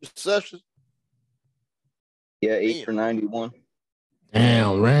 8 receptions. Yeah, 8 for 91.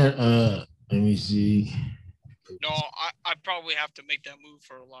 Damn, let me see. No, I probably have to make that move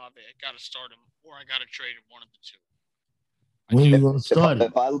for Olave. I got to start him, or I got to trade him, one of the two. When you gonna start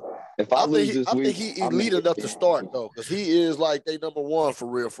him? I think he elite enough to start though, because he is like they number 1 for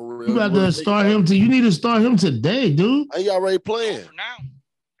real. You got to start him. You need to start him today, dude. He already playing. For now.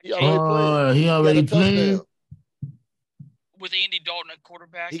 He already playing. With Andy Dalton at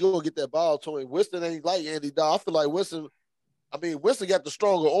quarterback, he gonna get that ball to him. Winston ain't like Andy Dalton. I feel like Winston got the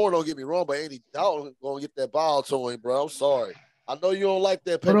stronger arm, don't get me wrong, but Andy Dalton gonna get that ball to him, bro. I'm sorry. I know you don't like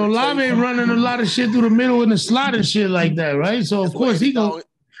that. But Olave ain't running a lot of shit through the middle in the slot and shit like that, right? So, of course, he gonna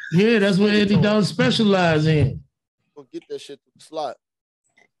 – yeah, that's what Andy Dalton specializes in. Gonna get that shit to the slot.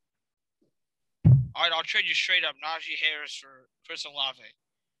 All right, I'll trade you straight up Najee Harris for Chris Olave.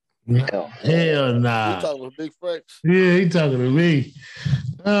 Hell nah. You talking to Big Frex? Yeah, he talking to me.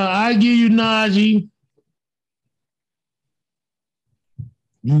 I give you Najee.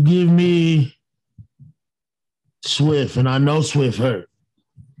 You give me Swift, and I know Swift hurt.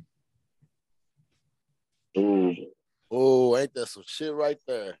 Oh, ain't that some shit right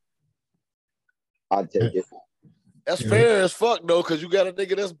there? I'll take it. That's fair as fuck, though, because you got a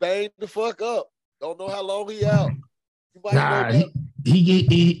nigga that's banged the fuck up. Don't know how long he out. You might know that.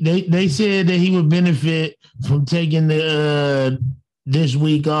 They said that he would benefit from taking the this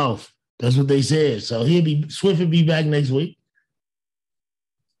week off. That's what they said. So Swift will be back next week.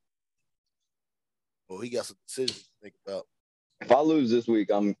 Oh, he got some decisions to think about. If I lose this week,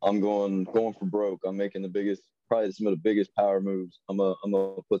 I'm going for broke. I'm making probably some of the biggest power moves. I'm gonna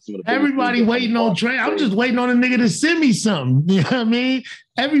put some of the everybody waiting on trade. I'm just waiting on a nigga to send me something. You know what I mean?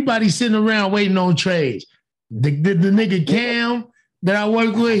 Everybody's sitting around waiting on trades. The nigga Cam that I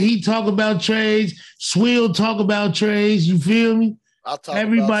work with, he talk about trades. Swill talk about trades. You feel me?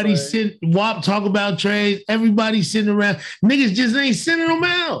 Everybody WAP talk about trades. Everybody sitting around. Niggas just ain't sending them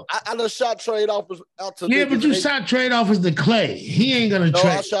out. I done shot trade offers out to niggas. But you shot trade offers to Clay. He ain't gonna trade.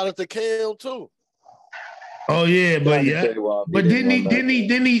 I shot it to Cam too. Oh yeah, but didn't he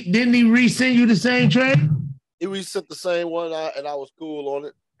resend you the same trade? He resent the same one, and I was cool on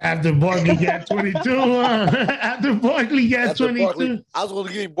it. After Barkley got 22, after Barkley got 22, I was going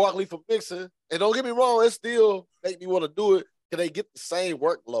to give Barkley for Mixon, and don't get me wrong, it still make me want to do it. Can they get the same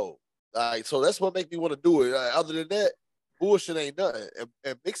workload? All right, so that's what make me want to do it. Other than that, bullshit ain't nothing.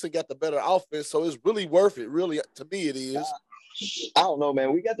 And Mixon got the better offense, so it's really worth it. Really, to me, it is. I don't know,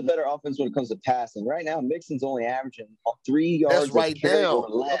 man. We got the better offense when it comes to passing. Right now, Mixon's only averaging 3 yards. That's right now.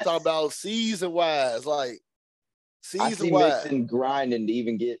 I'm talking about season-wise, like season-wise. I see Mixon grinding to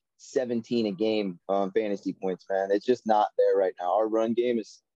even get 17 a game fantasy points, man. It's just not there right now. Our run game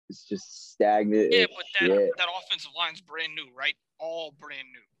is just stagnant. Yeah, but that offensive line's brand new, right? All brand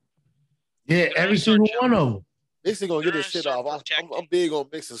new. Yeah, every single one of them. Mixon gonna get his shit off. I'm big on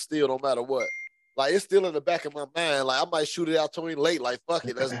Mixon still, no matter what. Like, it's still in the back of my mind. Like, I might shoot it out to him late. Like, fuck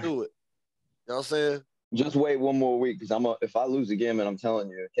it, let's do it. You know what I'm saying? Just wait one more week, because if I lose again, man, I'm telling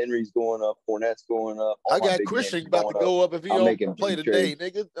you, Henry's going up, Fournette's going up. I got Christian about to go up if he don't play today,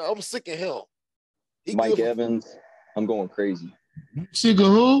 nigga. I'm sick of him. Mike Evans, I'm going crazy. Sick of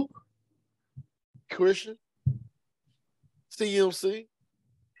who? Christian. CMC.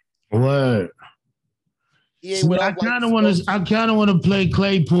 Word. I kind of want to play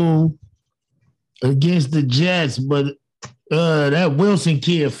Claypool against the Jets, but that Wilson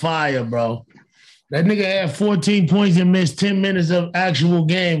kid fire, bro. That nigga had 14 points and missed 10 minutes of actual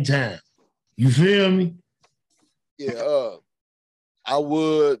game time. You feel me? Yeah, I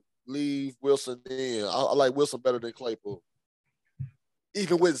would leave Wilson in. I like Wilson better than Claypool.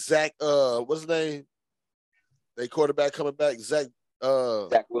 Even with Zach, what's his name? They quarterback coming back, Zach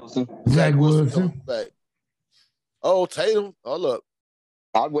Wilson. Zach Wilson coming back. Oh, Tatum. Oh, look.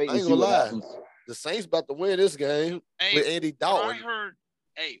 I'd wait and see what happens. The Saints about to win this game with Andy Dalton.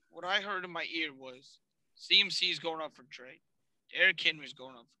 What I heard in my ear was CMC's going up for trade. Derrick Henry's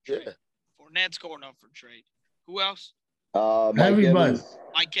going up for trade. Yeah. Fournette's going up for trade. Who else? Everybody.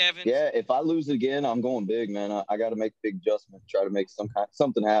 Mike Evans. Yeah, if I lose again, I'm going big, man. I got to make a big adjustment, try to make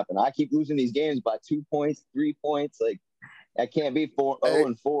something happen. I keep losing these games by 2 points, 3 points. Like, I can't be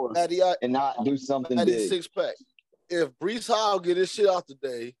 0-4 and not do something big. 6-pack. If Breece Hall get his shit out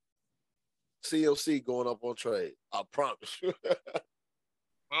today, CMC going up on trade. I promise you.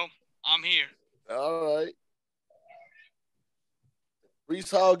 Well, I'm here. All right.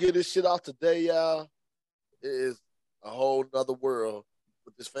 Breece Hall get his shit out today, y'all. It is a whole nother world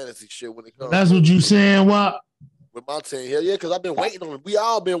with this fantasy shit when it comes. That's what you saying, what? With my team. Hell yeah, because I've been waiting on him. We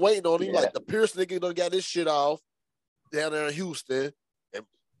all been waiting on him. Yeah. Like, the Pierce nigga done got his shit off down there in Houston. And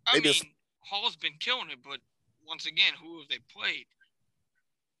Hall's been killing it, but once again, who have they played?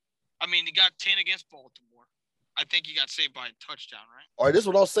 I mean, he got 10 against Baltimore. I think he got saved by a touchdown, right? All right, this is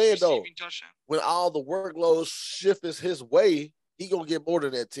what I'm saying, though. Touchdown. When all the workload shift is his way, he going to get more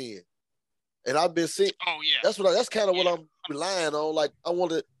than that 10. And I've been seeing. Oh, yeah. That's kind of what I'm relying on. Like,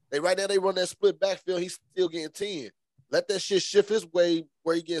 right now they run that split backfield. He's still getting 10. Let that shit shift his way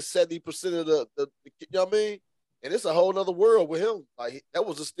where he gets 70% of the you know what I mean? And it's a whole nother world with him. Like, that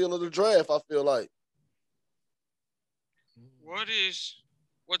was a steal of the draft, I feel like.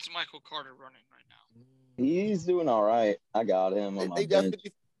 What's Michael Carter running right now? He's doing all right. I got him on my bench.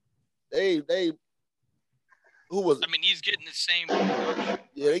 Who was it? I mean, he's getting the same production.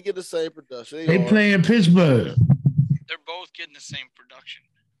 Yeah, they get the same production. They play in Pittsburgh. They're both getting the same production.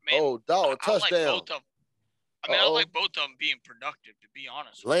 Man, oh, dog, touchdown. I like both of them. I like both of them being productive, to be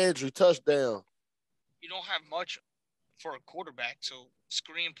honest. Landry, touchdown. You don't have much for a quarterback, so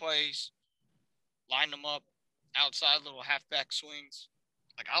screen plays, line them up, outside little halfback swings.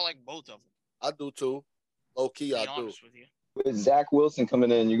 Like, I like both of them. I do, too. Low key, I do. With you. With Zach Wilson coming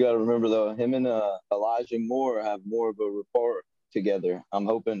in, you got to remember, though, him and Elijah Moore have more of a rapport together. I'm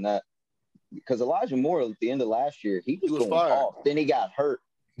hoping that because Elijah Moore at the end of last year, he was going off. Then he got hurt.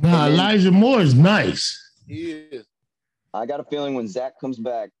 Nah, Elijah Moore is nice. He is. I got a feeling when Zach comes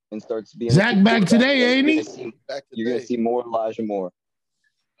back and starts being Zach back today, ain't he? You're going to see more Elijah Moore.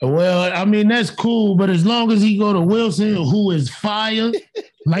 Well, I mean, that's cool, but as long as he go to Wilson, who is fire,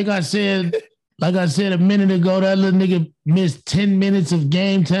 like I said a minute ago, that little nigga missed 10 minutes of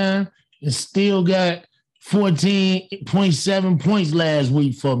game time and still got 14.7 points last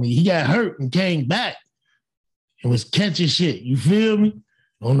week for me. He got hurt and came back and was catching shit. You feel me?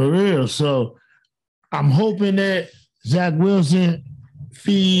 On the real. So I'm hoping that Zach Wilson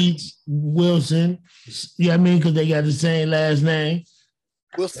feeds Wilson. You know what I mean? Because they got the same last name.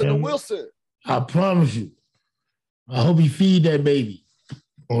 Wilson and Wilson. I promise you. I hope he feed that baby.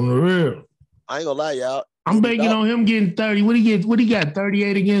 On the real. I ain't gonna lie, y'all. I'm banking on him getting 30. What he got?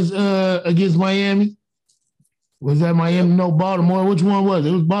 38 against Miami? Was that Miami? No, Baltimore. Which one was it?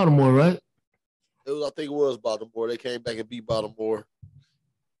 It was Baltimore, right? I think it was Baltimore. They came back and beat Baltimore.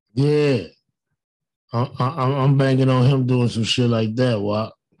 Yeah. I'm banking on him doing some shit like that.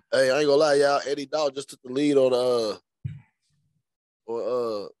 Wow. Hey, I ain't gonna lie, y'all. Eddie Dawg just took the lead on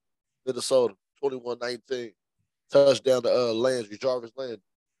Minnesota, 21-19. Touchdown to Landry, Jarvis Landry.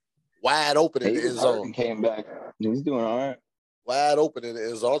 Wide open in the end zone. Came back. He's doing all right. Wide open in the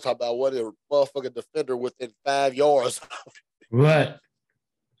end zone. I'm talking about what a motherfucking defender within 5 yards. Right.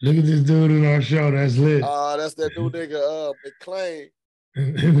 Look at this dude in our show. That's lit. That's that new nigga, McClain.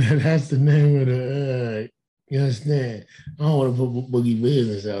 That's the name of the. You understand? I don't want to put Boogie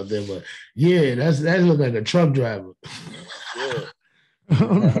Business out there, but yeah, that look like a truck driver. Yeah. That's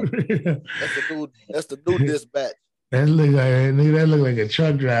the new dispatch. That look like a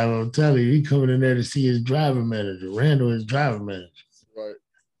truck driver. I'm telling you, he coming in there to see his driver manager. Randall is driver manager. Right.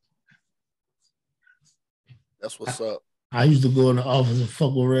 That's what's up. I used to go in the office and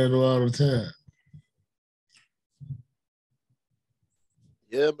fuck with Randall all the time.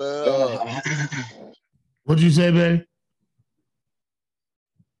 Yeah, man. What'd you say, baby?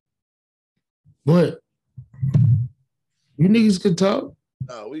 What? You niggas can talk?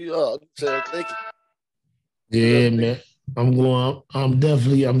 No, we thank you. Yeah, man. I'm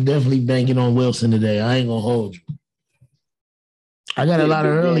definitely banking on Wilson today. I ain't gonna hold you. I got a lot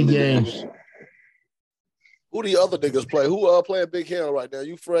of early games. Who the other niggas play? Who playing Big Hill right now?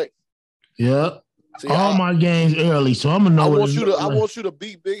 You Frank? Yeah. See, all my games early, so I'm gonna know. I want you to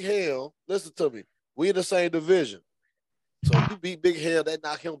beat Big Hill. Listen to me. We in the same division. So if you beat Big Hill, that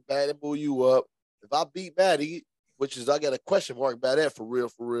knock him back and move you up. If I beat Matty, which is I got a question mark about that for real,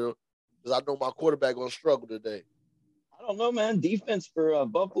 because I know my quarterback gonna struggle today. I don't know, man. Defense for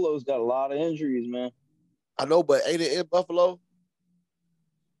Buffalo's got a lot of injuries, man. I know, but ain't it in Buffalo?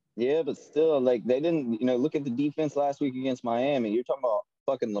 Yeah, but still, like they didn't, look at the defense last week against Miami. You're talking about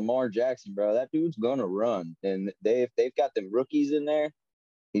fucking Lamar Jackson, bro. That dude's gonna run, and if they've got them rookies in there,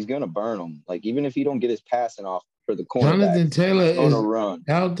 he's gonna burn them. Like even if he don't get his passing off for the cornerback, Jonathan Taylor is gonna run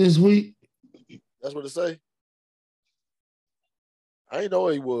out this week. That's what it say. I didn't know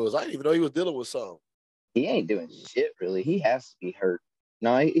he was. I didn't even know he was dealing with something. He ain't doing shit, really. He has to be hurt.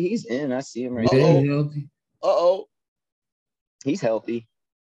 No, he's in. I see him right there. Uh-oh. He's healthy.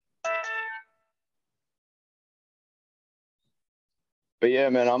 But yeah,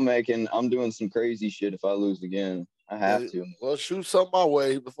 man, I'm doing some crazy shit if I lose again. I have to. Well, shoot something my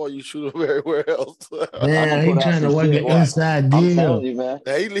way before you shoot him everywhere else. Man, he trying to work an inside deal. I'm telling you, man.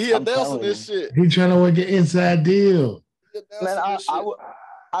 He announcing this shit. He trying to work an inside deal. Man,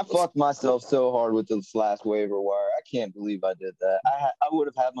 I fucked myself so hard with this last waiver wire. I can't believe I did that. I would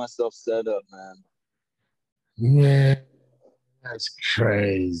have had myself set up, man. Man, that's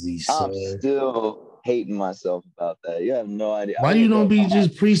crazy. I'm still hating myself about that. You have no idea. Why you don't be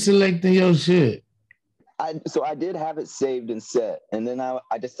just pre-selecting your shit? So I did have it saved and set, and then I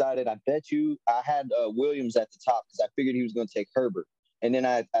decided I had Williams at the top because I figured he was going to take Herbert. And then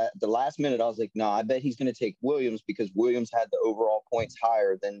at the last minute, I was like, no, I bet he's going to take Williams because Williams had the overall points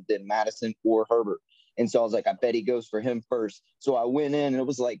higher than Madison or Herbert. And so I was like, I bet he goes for him first. So I went in, and it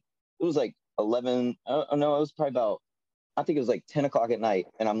was like 11. No, it was probably about, I think it was like 10 o'clock at night.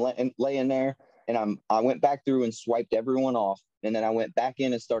 And I'm laying there, and I went back through and swiped everyone off. And then I went back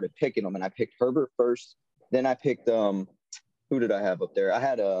in and started picking them. And I picked Herbert first. Then I picked who did I have up there? I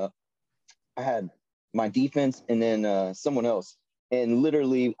had my defense and then someone else. And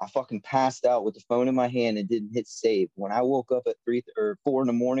literally, I fucking passed out with the phone in my hand and didn't hit save. When I woke up at 3 or 4 in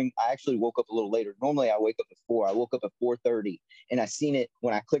the morning, I actually woke up a little later. Normally, I wake up at 4. I woke up at 4:30, and I seen it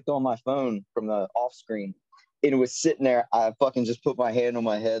when I clicked on my phone from the off screen, and it was sitting there. I fucking just put my hand on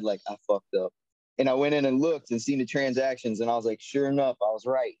my head like I fucked up. And I went in and looked and seen the transactions, and I was like, sure enough, I was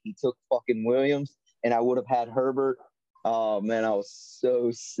right. He took fucking Williams, and I would have had Herbert. Oh, man, I was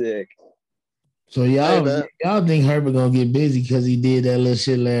so sick. So y'all think Herbert gonna get busy because he did that little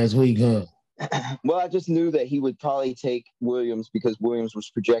shit last week, huh? Well, I just knew that he would probably take Williams because Williams was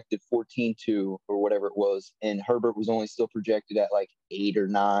projected 14-2 or whatever it was, and Herbert was only still projected at like 8 or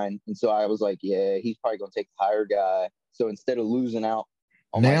 9. And so I was like, yeah, he's probably gonna take the higher guy. So instead of losing out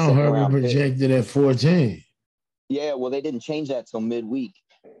on now Herbert projected at 14. Yeah, well, they didn't change that till midweek.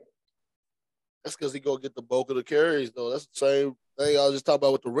 That's because he gonna get the bulk of the carries, though. That's the same thing I was just talking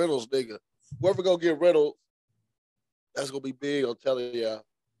about with the Reynolds nigga. Whoever gonna get Reynolds, that's gonna be big. I'm telling you.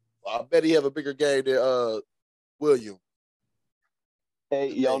 I bet he have a bigger game than William. Hey,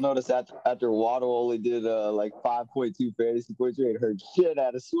 y'all notice after Waddle only did like 5.2 fantasy points, it hurt shit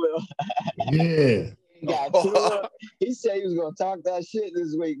out of Swill. Yeah. He said he was gonna talk that shit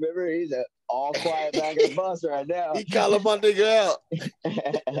this week. Remember, he's all quiet back in the bus right now. He calling my nigga out.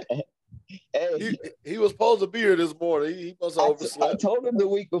 Hey, he was supposed to be here this morning. He must have overslept. I told him the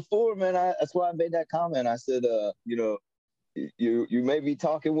week before, man. That's why I made that comment. I said, you may be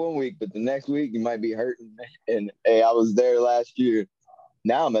talking one week, but the next week you might be hurting. And hey, I was there last year.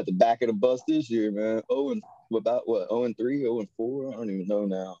 Now I'm at the back of the bus this year, man. 0-3, 0-4. I don't even know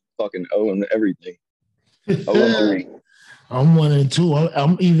now. Fucking 0 everything. 0-3. I'm 1-2.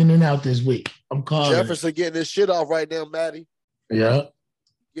 I'm evening out this week. I'm calling Jefferson getting his shit off right now, Matty. Yeah.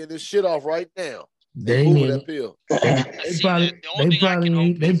 Getting this shit off right now. They moving that pill. They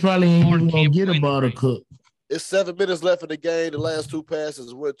probably ain't even gonna get a ball to cook. It's 7 minutes left in the game. The last 2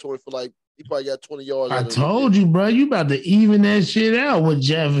 passes went to him for like he probably got 20 yards. I told you, bro, you about to even that shit out with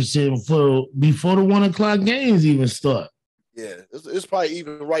Jefferson for before the 1 o'clock games even start. Yeah, it's probably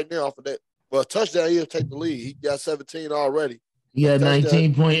even right now for that. Well, touchdown, he'll take the lead. He got 17 already. He got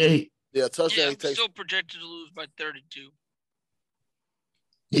 19.8. Yeah, touchdown. Yeah, I'm still projected to lose by 32.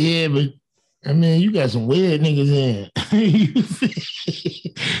 Yeah, but I mean, you got some weird niggas in.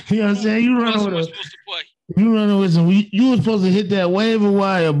 You know what I'm saying? You running with some. You were supposed to hit that waiver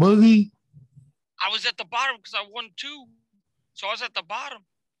wire, Boogie. I was at the bottom because I won 2, so I was at the bottom.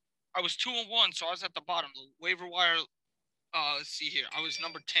 I was 2-1, so I was at the bottom. The waiver wire. Let's see here. I was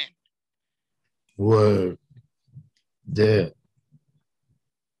number 10. Word. Yeah.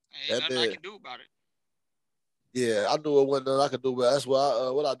 Ain't nothing I can do about it. Yeah, I knew it wasn't nothing I could do, but that's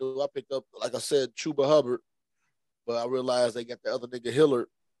what I do. I picked up, like I said, Chuba Hubbard, but I realized they got the other nigga Hillard,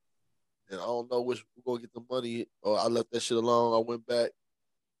 and I don't know which we're gonna get the money, or I left that shit alone. I went back,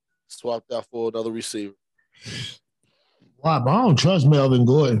 swapped out for another receiver. Wow, but I don't trust Melvin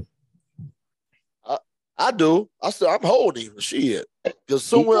Gordon. I do. I'm holding him. Shit, because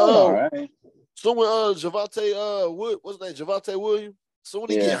soon when Javonte what's his name, Javonte Williams, soon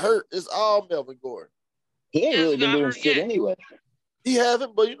he get hurt, it's all Melvin Gordon. He ain't really been doing shit anyway. He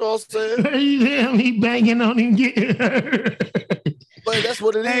haven't, but you know what I'm saying? He banging on him getting hurt. But that's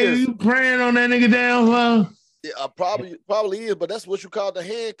what it is. You praying on that nigga downfall? Yeah, probably is, but that's what you call the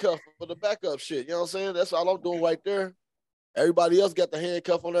handcuff for the backup shit. You know what I'm saying? That's all I'm doing right there. Everybody else got the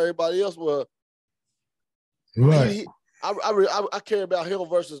handcuff on everybody else. Well, right. I care about him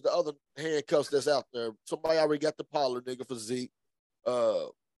versus the other handcuffs that's out there. Somebody already got the Pollard nigga for Zeke.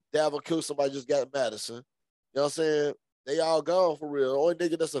 Dalvin Cook, somebody just got Madison. You know what I'm saying? They all gone for real. The only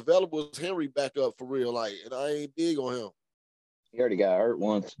nigga that's available is Henry back up for real. Like, and I ain't big on him. He already got hurt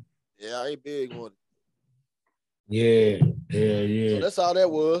once. Yeah, I ain't big on him. Yeah. So that's all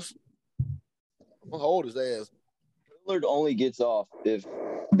that was. I'm gonna hold his ass. Hillard only gets off if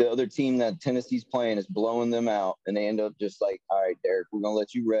the other team that Tennessee's playing is blowing them out, and they end up just like, all right, Derek, we're gonna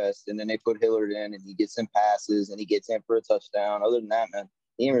let you rest, and then they put Hillard in, and he gets in passes, and he gets in for a touchdown. Other than that, man,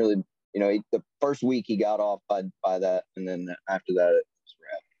 he ain't really. The first week he got off by that, and then after that, it was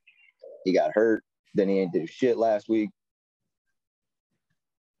wrap. He got hurt. Then he ain't do shit last week.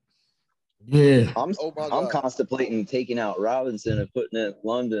 Yeah. I'm contemplating taking out Robinson and putting in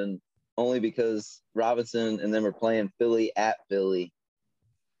London only because Robinson and them are playing Philly at Philly.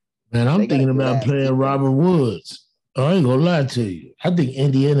 Man, I'm thinking about playing Robert Woods. I ain't gonna lie to you. I think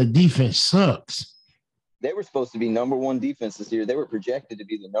Indiana defense sucks. They were supposed to be number 1 defense this year. They were projected to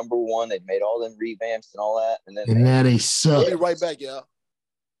be the number 1. They'd made all them revamps and all that. And now they suck. I'll be right back, y'all.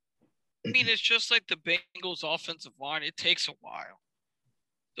 I mean, it's just like the Bengals' offensive line. It takes a while.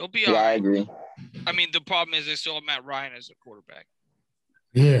 They'll be all right. I agree. I mean, the problem is they still have Matt Ryan as a quarterback.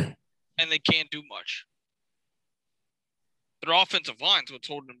 Yeah. And they can't do much. Their offensive line's what's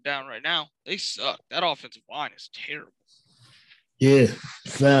holding them down right now. They suck. That offensive line is terrible. Yeah,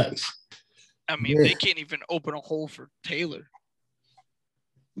 facts. I mean, they can't even open a hole for Taylor.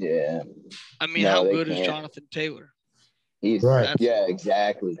 Yeah. I mean, how good is Jonathan Taylor? He's right. Yeah,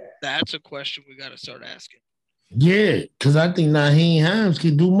 exactly. That's a question we got to start asking. Yeah, because I think Nyheim Hines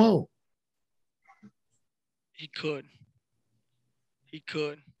can do more. He could.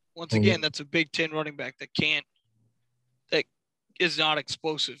 Once again, that's a Big Ten running back that is not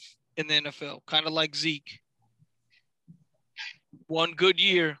explosive in the NFL, kind of like Zeke. One good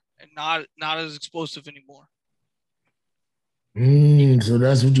year and not as explosive anymore. So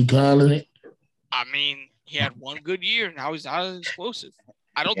that's what you calling it? I mean, he had one good year. Now he's not as explosive.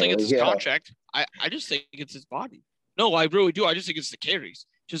 I don't think it's his contract. I just think it's his body. No, I really do. I just think it's the carries.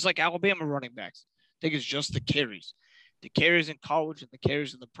 Just like Alabama running backs. I think it's just the carries. The carries in college and the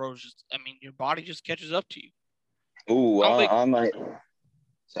carries in the pros. Your body just catches up to you. Ooh, I might.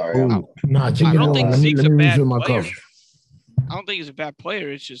 Sorry. I don't think Zeke's a bad player. I don't think he's a bad player.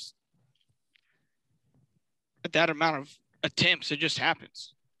 It's just at that amount of attempts, it just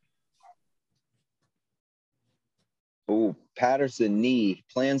happens. Oh, Patterson knee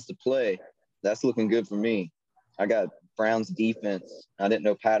plans to play. That's looking good for me. I got Browns defense. I didn't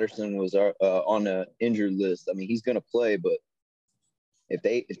know Patterson was on the injured list. I mean, he's going to play, but if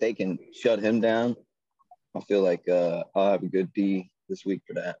they can shut him down, I feel like I'll have a good P this week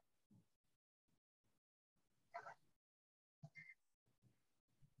for that.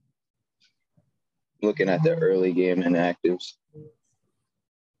 Looking at the early game inactives.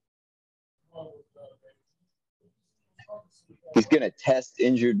 He's going to test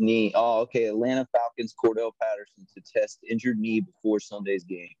injured knee. Oh, okay. Atlanta Falcons, Cordell Patterson to test injured knee before Sunday's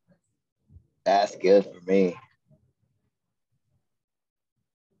game. That's good for me.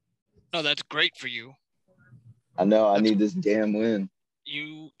 No, that's great for you. I know. I need this damn win.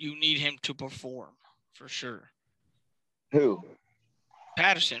 You need him to perform for sure. Who?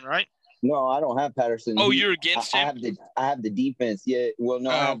 Patterson, right? No, I don't have Patterson. Oh, you're against him? I have the defense. Yeah. Well, no,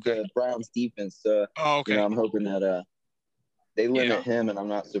 I have the Browns defense. Okay. I'm hoping that they limit him and I'm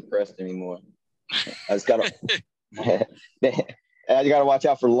not suppressed anymore. I just gotta I gotta watch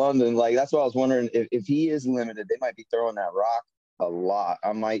out for London. Like that's what I was wondering. If he is limited, they might be throwing that rock a lot.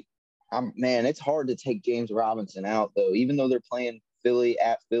 Man, it's hard to take James Robinson out though, even though they're playing Philly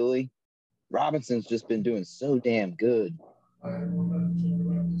at Philly. Robinson's just been doing so damn good.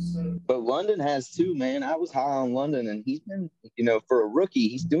 But London has too, man. I was high on London, and he's been, for a rookie,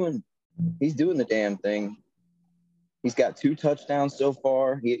 he's doing the damn thing. He's got 2 touchdowns so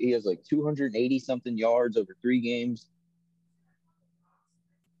far. He has like 280 something yards over 3 games.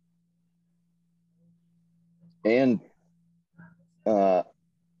 And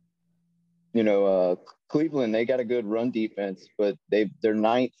Cleveland, they got a good run defense, but they're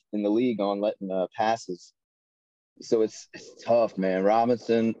 9th in the league on letting passes. So it's tough, man.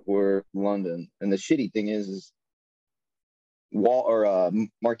 Robinson or London. And the shitty thing is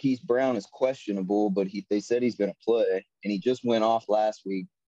Marquise Brown is questionable, but they said he's going to play, and he just went off last week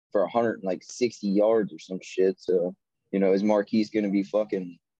for 160 yards or some shit. So, is Marquise going to be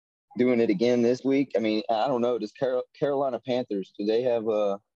fucking doing it again this week? I mean, I don't know. Does Carolina Panthers, do they have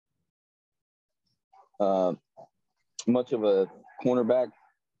much of a cornerback?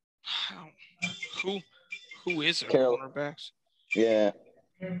 Who is their cornerbacks? Yeah.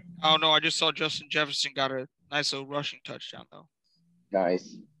 Oh, no, I just saw Justin Jefferson got a nice little rushing touchdown, though.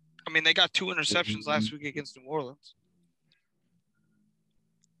 Nice. I mean, they got 2 interceptions last week against New Orleans.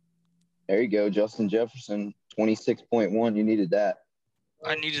 There you go, Justin Jefferson, 26.1. You needed that.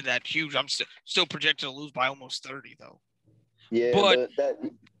 I needed that huge. I'm still projected to lose by almost 30, though. Yeah, but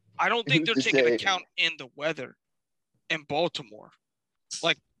I don't think they're taking account in the weather in Baltimore.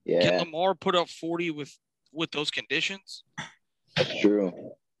 Like, can Lamar put up 40 with those conditions? That's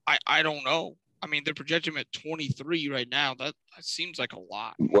true. I don't know. I mean, they're projecting him at 23 right now. That seems like a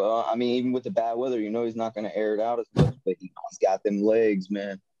lot. Well, I mean, even with the bad weather, he's not going to air it out as much, but he's got them legs,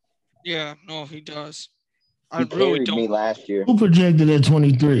 man. Yeah, no, he does. He really don't. Me last year. Who projected at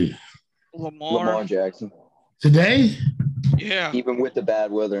 23? Lamar Jackson. Today? Yeah. Even with the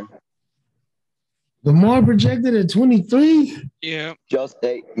bad weather. Lamar projected at 23? Yeah.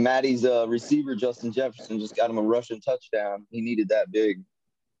 Maddie's receiver, Justin Jefferson, just got him a rushing touchdown. He needed that big.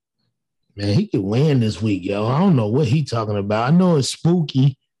 Man, he could win this week, yo. I don't know what he talking about. I know it's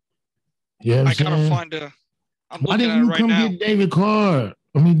spooky. You know what I'm saying? I gotta find I'm Why looking didn't at it you right come now. get David Carr?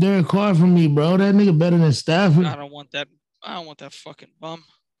 I mean, Derek Carr for me, bro. That nigga better than Stafford. I don't want that fucking bum.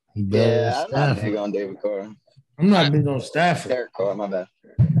 He better than I'm not Stafford. big on David Carr. I'm not big on Stafford. Derek Carr, my bad.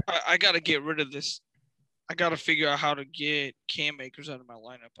 I got to get rid of this. I got to figure out how to get Cam Akers out of my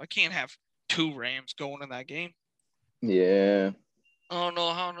lineup. I can't have 2 Rams going in that game. Yeah. I don't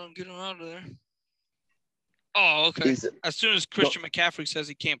know how to get him out of there. Oh, okay. As soon as Christian McCaffrey says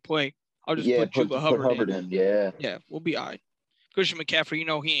he can't play, I'll just put Chuba Hubbard in. Yeah. Yeah, we'll be all right. Christian McCaffrey,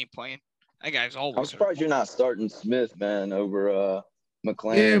 he ain't playing. That guy's always. I'm surprised you're not starting Smith, man, over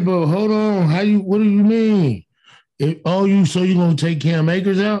McClain. Yeah, but hold on. What do you mean? So you're gonna take Cam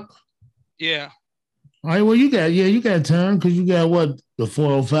Akers out? Yeah. All right, well, you got time because you got what, the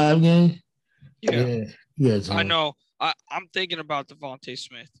 405 game? Yeah. You got time. I know. I'm thinking about Devontae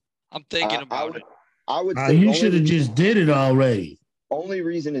Smith. I'm thinking about it. I would say you should have just did it already. Only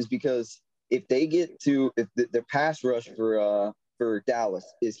reason is because if they get to the pass rush for Dallas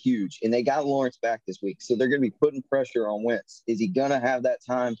is huge, and they got Lawrence back this week, so they're going to be putting pressure on Wentz. Is he going to have that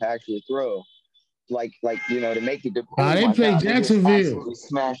time to actually throw? Like to make a good point. They play Jacksonville. We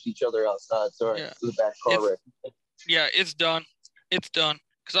smashed each other outside. Sorry, yeah. It was a bad car wreck. Yeah, it's done. It's done.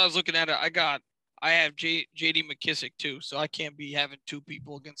 Because I was looking at it, I have J.D. McKissick too, so I can't be having 2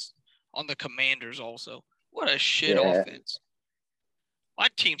 people on the Commanders also. What a shit offense. My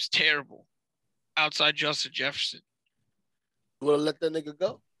team's terrible outside Justin Jefferson. You want to let that nigga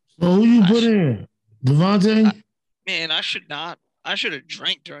go? So who you put in? Devontae? Man, I should not. I should have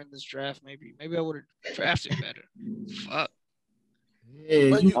drank during this draft. Maybe I would have drafted better. Fuck.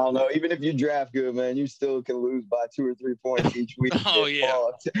 Yeah, I don't know. Even if you draft good, man, you still can lose by 2 or 3 points each week. Oh yeah.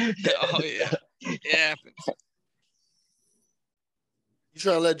 Oh yeah. It happens. You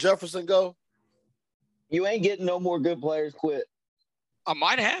trying to let Jefferson go? You ain't getting no more good players quit. I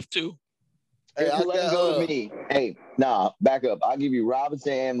might have to. Hey, if you let him go to me. Hey, nah, back up. I'll give you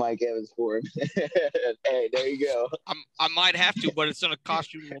Robinson and Mike Evans for him. Hey, there you go. I might have to, but it's going to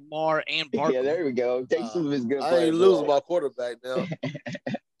cost you Lamar and Barkley. Yeah, there we go. Take some of his good players. I ain't losing my quarterback now.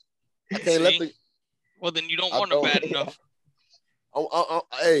 I can't let the. Well, then you don't want him bad enough.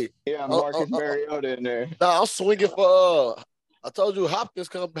 Hey. Yeah, Marcus Mariota in there. Nah, I'm swinging for. I told you Hopkins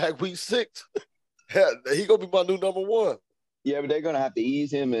come back week 6. He gonna be my new number 1. Yeah, but they're gonna have to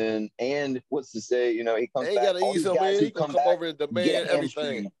ease him in, and what's to say, he comes they back. Gotta ease him in. He gonna come over and demand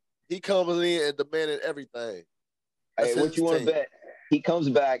everything. He comes in and demanding everything. Hey, what you want to bet? He comes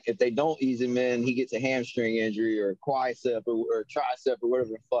back. If they don't ease him in, he gets a hamstring injury or a quicep or tricep or whatever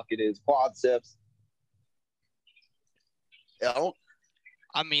the fuck it is, quadriceps. Yeah,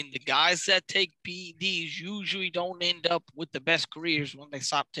 I mean, the guys that take PEDs usually don't end up with the best careers when they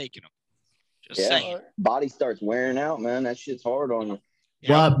stop taking them. Just saying. Body starts wearing out, man. That shit's hard on you.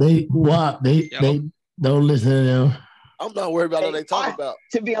 Yep. They don't listen to them. I'm not worried about what they talk about.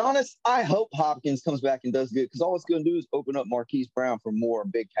 To be honest, I hope Hopkins comes back and does good because all it's going to do is open up Marquise Brown for more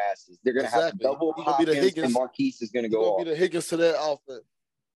big passes. They're going to have to double Hopkins, and Marquise is going to go off. Be the Higgins to that offense.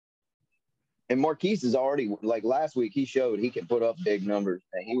 And Marquise is already, like last week, he showed he can put up big numbers.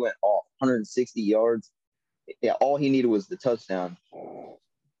 And he went off 160 yards. Yeah, all he needed was the touchdown.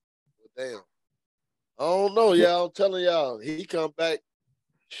 Damn. I don't know, y'all. I'm telling y'all, he come back.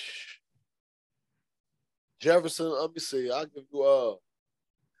 Jefferson, let me see. I'll give you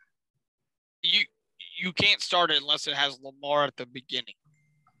You can't start it unless it has Lamar at the beginning.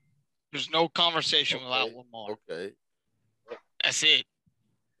 There's no conversation without Lamar. Okay. That's it.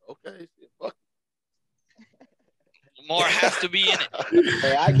 Okay. Fuck. Lamar has to be in it.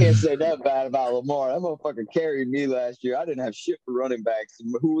 Hey, I can't say that bad about Lamar. That motherfucker carried me last year. I didn't have shit for running backs.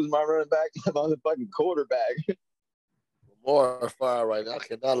 Who was my running back? My motherfucking quarterback. Lamar fire right now. I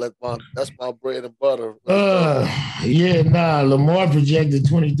cannot let that's my bread and butter. Lamar projected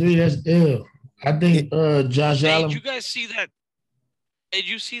 23. That's ill. I think Josh Allen. Did you guys see that? Did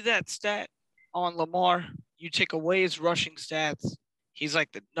you see that stat on Lamar? You take away his rushing stats, he's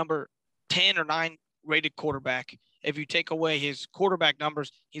like the number 10 or 9 rated quarterback. If you take away his quarterback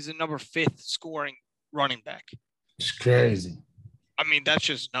numbers, he's the number 5th scoring running back. It's crazy. I mean, that's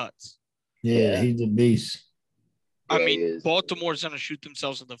just nuts. Yeah, he's a beast. I mean, Baltimore's going to shoot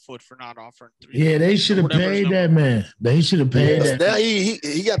themselves in the foot for not offering 3. Yeah, they should have paid that man. They should have paid that. Now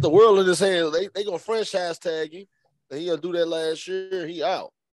he got the world in his hands. They going to franchise tag him. And he going to do that last year. He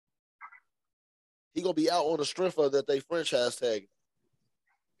out. He going to be out on the strength of that they franchise tag him.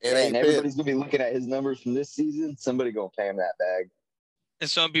 And everybody's going to be looking at his numbers from this season. Somebody going to pay him that bag.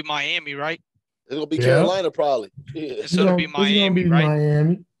 It's going to be Miami, right? It's going to be Carolina probably. Yeah. It's going to be Miami, right?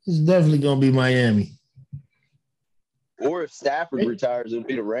 Miami. It's definitely going to be Miami. Or if Stafford retires, it'll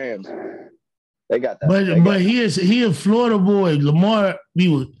be the Rams. They got that. But he a Florida boy. Lamar be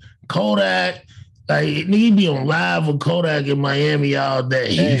with Kodak. Like he be on live with Kodak in Miami all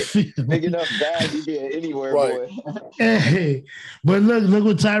day. Hey, big enough bag you get anywhere, boy. Hey, but look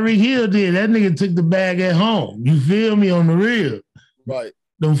what Tyreek Hill did. That nigga took the bag at home. You feel me on the real? Right.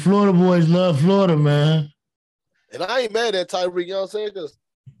 Them Florida boys love Florida, man. And I ain't mad at Tyreek, you know what I'm saying? Because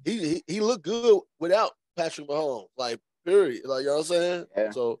he looked good without Patrick Mahomes. Like, period. Like, you know what I'm saying?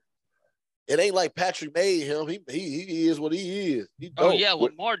 Yeah. So it ain't like Patrick made him. He is what he is. He dope. Oh yeah,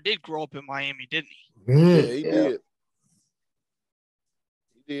 Lamar did grow up in Miami, didn't he? Yeah, he did.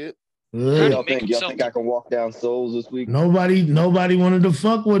 He did. Yeah. Y'all think I can walk down Souls this week? Nobody wanted to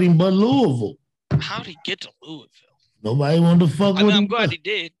fuck with him but Louisville. How'd he get to Louisville? Nobody wanted to fuck with him. I'm glad he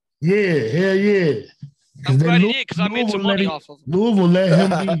did. Yeah, hell yeah. I'm glad he did because I made some money off of him. Louisville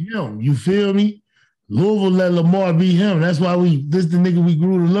let him be him. You feel me? Louisville let Lamar be him. That's why this the nigga we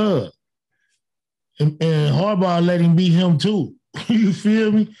grew to love. And Harbaugh let him be him too. You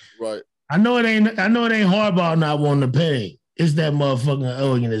feel me? Right. I know it ain't Harbaugh not wanting to pay. It's that motherfucking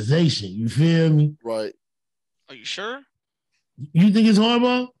organization. You feel me? Right. Are you sure? You think it's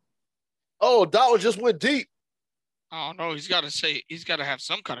Harbaugh? Oh, Dollar just went deep. I don't know. He's got to have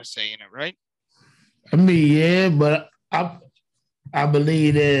some kind of say in it, right? I mean, yeah, but I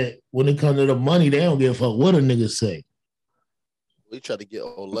believe that when it comes to the money, they don't give a fuck what a nigga say. We try to get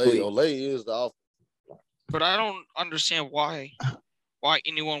Olay. Olay is the offer. But I don't understand why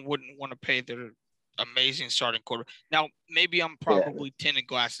anyone wouldn't want to pay their amazing starting quarterback. Now, maybe I'm probably tinted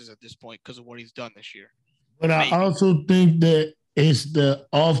glasses at this point because of what he's done this year. But maybe. I also think that it's the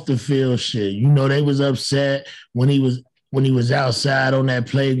off the field shit. You know, they was upset when he was outside on that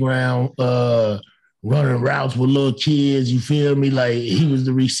playground running routes with little kids. You feel me? Like he was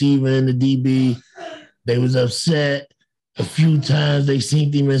the receiver and the DB. They was upset. A few times they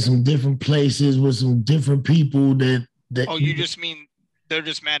seen him in some different places with some different people that Oh, you just mean they're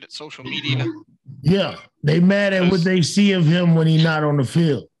just mad at social media? Yeah. They mad at what they see of him when he's not on the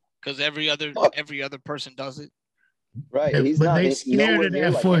field. Because every other person does it. Right. But they scared of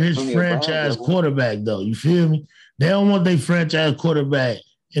that for his franchise quarterback, though. You feel me? They don't want their franchise quarterback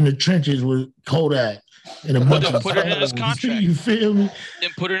in the trenches with Kodak and a bunch of put it in his contract. You feel me? Then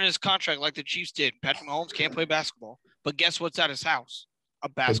put it in his contract like the Chiefs did. Patrick Mahomes can't play basketball. But guess what's at his house? A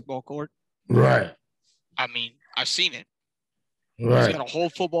basketball court. Right. I mean, I've seen it. Right. He's got a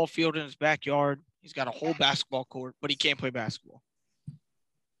whole football field in his backyard. He's got a whole basketball court, but he can't play basketball.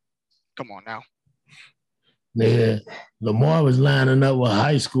 Come on now. Yeah. Lamar was lining up with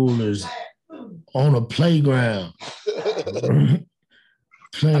high schoolers on a playground.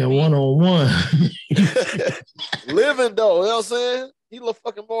 Playing one-on-one. Living, though. You know what I'm saying? He look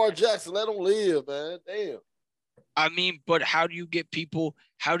fucking Lamar Jackson. Let him live, man. Damn. I mean, but how do you get the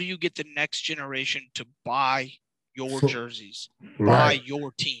next generation to buy your jerseys, buy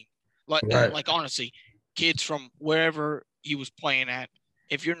your team? Like honestly, kids from wherever he was playing at,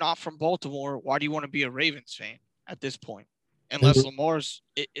 if you're not from Baltimore, why do you want to be a Ravens fan at this point? Unless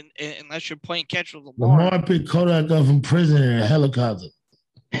unless you're playing catch with Lamar. Lamar picked Kodak up from prison in a helicopter.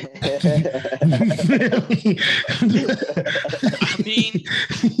 I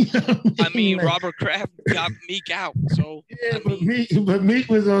mean, Robert Kraft got Meek out, so yeah, but Meek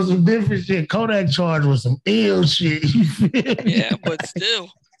was on some different shit. Kodak charged with some ill shit. Yeah, but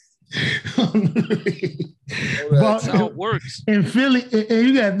still, that's how it works. In Philly, and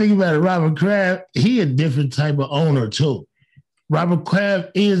you got to think about it. Robert Kraft, he a different type of owner too. Robert Kraft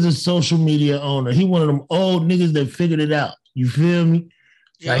is a social media owner. He one of them old niggas that figured it out. You feel me?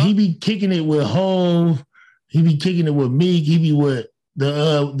 Yeah. Like he be kicking it with Hove, he be kicking it with Meek, he be with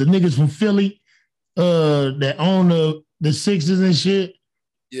the niggas from Philly that own the Sixers and shit.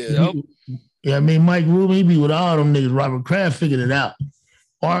 Yeah. I mean Mike Rubin, he be with all them niggas. Robert Kraft figured it out.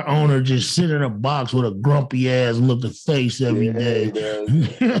 Our owner just sit in a box with a grumpy ass looking face every day.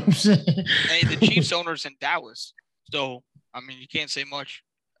 You know what I'm saying? Hey, the Chiefs owner's in Dallas. So I mean you can't say much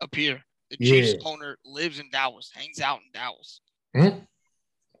up here. The Chiefs owner lives in Dallas, hangs out in Dallas. Mm-hmm.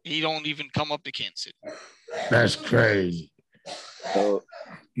 He don't even come up to Kansas City. That's crazy. So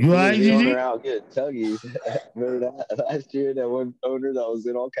you right, owner out getting tuggies. Remember that last year? That one owner that was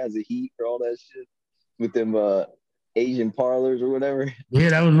in all kinds of heat for all that shit with them Asian parlors or whatever. Yeah,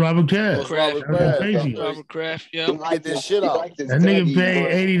 that was Robert Kraft. Robert Kraft. Yeah, get this shit off. That nigga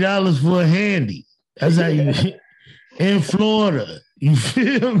paid $80 for a handy. That's how you in Florida. You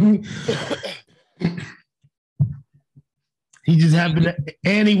feel me? He just happened to,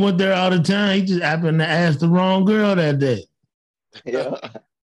 and he went there all the time. He just happened to ask the wrong girl that day. Yeah.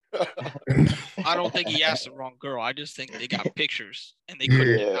 I don't think he asked the wrong girl. I just think they got pictures and they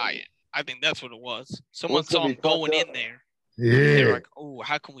couldn't deny it. I think that's what it was. Someone saw him going in there. Yeah. They're like, oh,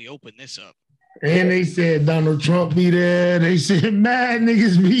 how can we open this up? And they said Donald Trump be there. They said mad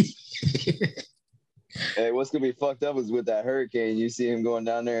niggas be. Hey, what's gonna be fucked up is with that hurricane. You see him going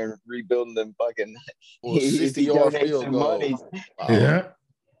down there and rebuilding them fucking 60-yard field goal. Yeah.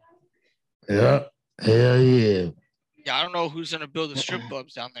 Yeah. Hell yeah. Yeah, I don't know who's gonna build the strip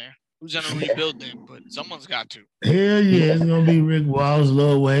clubs down there. Who's gonna rebuild them? But someone's got to. Hell yeah, it's gonna be Rick Walls,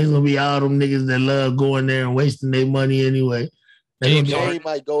 Lil Wayne. It's gonna be all them niggas that love going there and wasting their money anyway. The game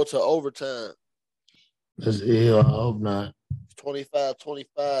might go to overtime. That's ill. I hope not.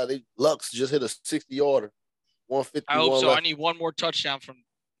 25-25. Lux just hit a 60-yarder. 151. I hope so. Left. I need one more touchdown from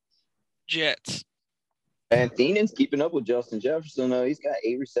Jets. And Thienen's keeping up with Justin Jefferson, though. He's got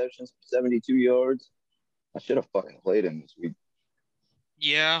 8 receptions for 72 yards. I should have fucking played him this week.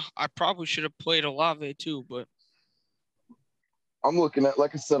 Yeah, I probably should have played Olave too, but I'm looking at,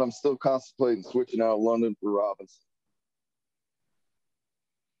 like I said, I'm still contemplating switching out London for Robinson.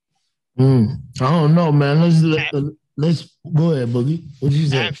 I don't know, man. Let's go ahead, Boogie. What you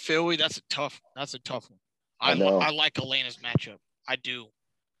say? At Philly, that's a tough one. I like Atlanta's matchup. I do.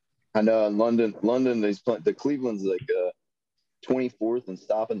 I know London is playing. The Cleveland's like 24th in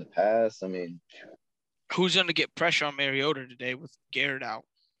stopping the pass. I mean, who's going to get pressure on Mariota today with Garrett out?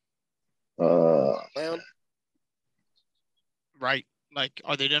 Right. Like,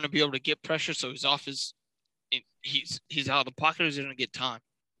 are they going to be able to get pressure so he's off he's out of the pocket, or is he going to get time?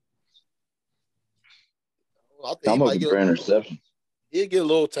 I think I'm looking for interceptions. He'll get a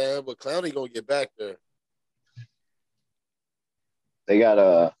little time, but Clowney going to get back there. They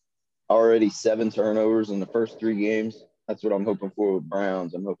got already 7 turnovers in the first 3 games. That's what I'm hoping for with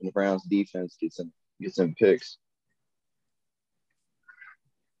Browns. I'm hoping the Browns defense gets some picks.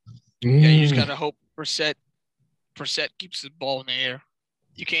 Yeah, you just gotta hope Brissett keeps the ball in the air.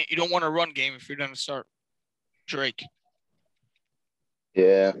 You don't want a run game if you're gonna start Drake.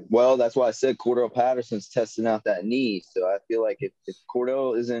 Yeah, well, that's why I said Cordell Patterson's testing out that knee. So I feel like if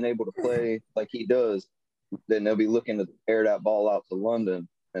Cordell isn't able to play like he does, then they'll be looking to air that ball out to London,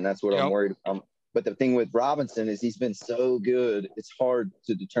 and that's what I'm worried about. But the thing with Robinson is he's been so good, it's hard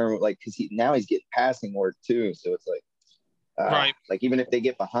to determine, like, because now he's getting passing work too. So it's like, right. Like, even if they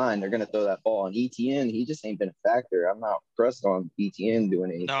get behind, they're going to throw that ball. And ETN, he just ain't been a factor. I'm not pressed on ETN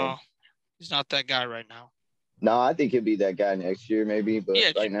doing anything. No, he's not that guy right now. No, I think he'll be that guy next year maybe. But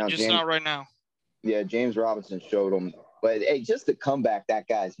right now, not right now. Yeah, James Robinson showed him. But, hey, just the comeback that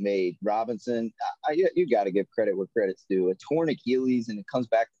guy's made, Robinson, you got to give credit where credit's due. A torn Achilles, and it comes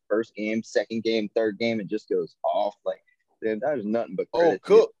back the first game, second game, third game, and just goes off. Like, man, there's nothing but credit.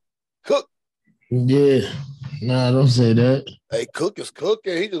 Cook. Yeah. Nah, don't say that. Hey, Cook is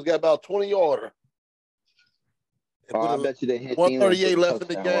cooking. He just got about 20-yarder. I bet you they hit 138 left in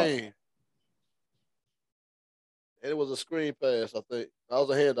the game. And it was a screen pass, I think. That was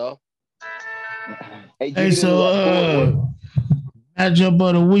a handoff. Hey, so matchup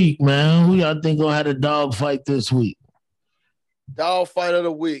of the week, man. Who y'all think gonna have a dog fight this week? Dog fight of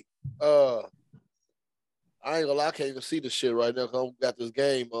the week. I ain't gonna lie, I can't even see the shit right now because I got this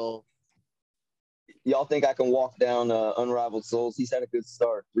game on. Y'all think I can walk down Unrivaled Souls? He's had a good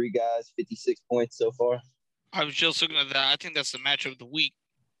start. 3 guys, 56 points so far. I was just looking at that. I think that's the matchup of the week.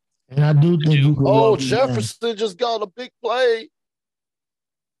 And I do think you can Jefferson just got a big play.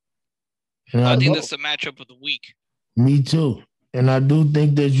 And I think that's the matchup of the week. Me too. And I do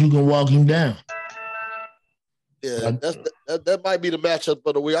think that you can walk him down. Yeah, that might be the matchup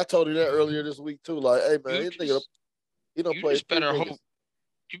of the week. I told you that earlier this week too. Like, hey man, he don't play.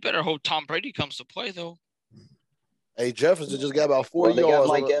 You better hope Tom Brady comes to play though. Hey, Jefferson just got about 4 yards. They got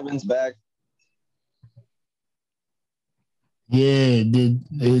Mike Evans back. Yeah,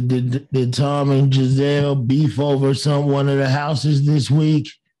 did Tom and Giselle beef over one of the houses this week?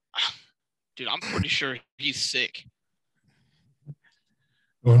 Dude, I'm pretty sure he's sick.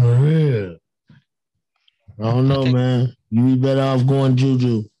 On the real. I don't know, man. You be better off going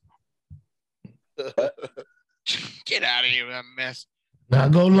Juju. Get out of here with that mess. Now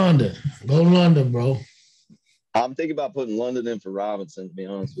go London. Go London, bro. I'm thinking about putting London in for Robinson, to be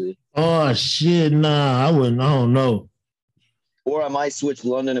honest with you. Oh, shit. Nah, I wouldn't. I don't know. Or I might switch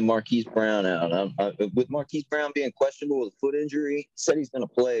London and Marquise Brown out. With Marquise Brown being questionable with a foot injury, said he's going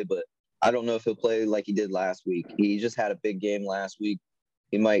to play, but I don't know if he'll play like he did last week. He just had a big game last week.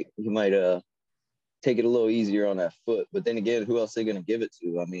 He might take it a little easier on that foot. But then again, who else are they going to give it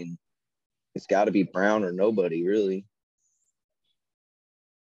to? I mean, it's got to be Brown or nobody, really.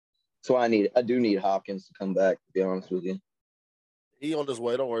 So I do need Hopkins to come back, to be honest with you. He on his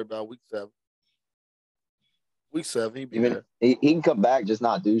way. Don't worry about week 7. Week 7, he be Even there. he can come back, just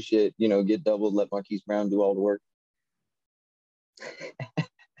not do shit. Get doubled, let Marquise Brown do all the work.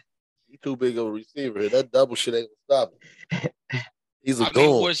 He too big of a receiver. That double shit ain't gonna stop him. He's a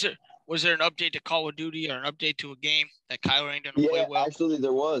goon. Mean, was there an update to Call of Duty or an update to a game that Kyler ain't gonna play well? Actually,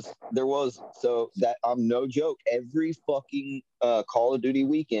 there was. So that I'm no joke. Every fucking Call of Duty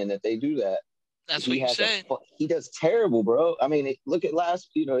weekend that they do that. That's what you said. He does terrible, bro. I mean, look at last.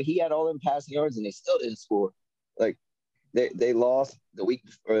 He had all them passing yards and they still didn't score. Like they lost the week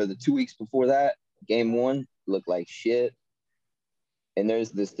or the 2 weeks before that. Game 1 looked like shit. And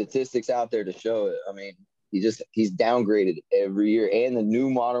there's the statistics out there to show it. I mean, he's downgraded every year. And the new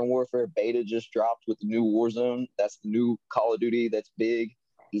Modern Warfare beta just dropped with the new Warzone. That's the new Call of Duty that's big.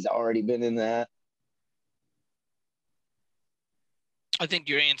 He's already been in that. I think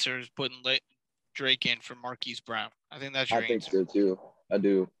your answer is putting Drake in for Marquise Brown. I think that's your answer. I think so too. I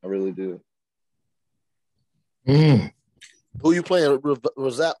do. I really do. Who you playing?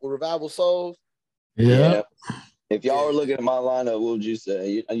 Revival Souls? Yeah. If y'all are looking at my lineup, what would you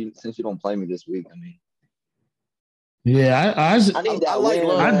say? Since you don't play me this week, I mean. Yeah, I need that. I like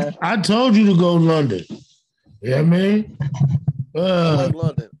London. I told you to go London. Yeah, man. I like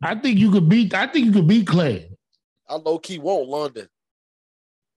London. I think you could beat Clay. I low key want London.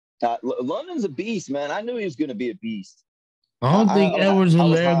 London's a beast, man. I knew he was going to be a beast. I don't think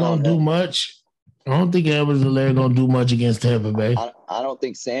Edwards-Helaire gonna do much. I don't think Edwards-Helaire gonna do much against Tampa Bay. I don't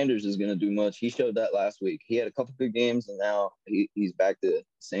think Sanders is gonna do much. He showed that last week. He had a couple good games, and now he's back to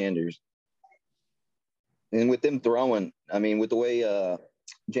Sanders. And with them throwing, I mean, with the way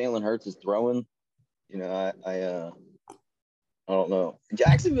Jalen Hurts is throwing, I don't know.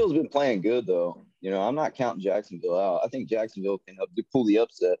 Jacksonville's been playing good though. I'm not counting Jacksonville out. I think Jacksonville can pull the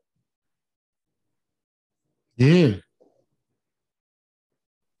upset. Yeah.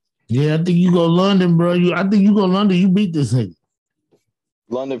 Yeah, I think you go London, bro. I think you go London. You beat this thing.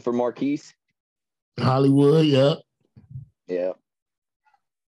 London for Marquise? Hollywood, yeah. Yeah.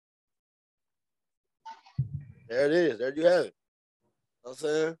 There it is. There you have it. You know what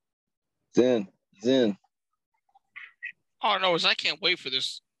I'm saying? Zen. All I know is I can't wait for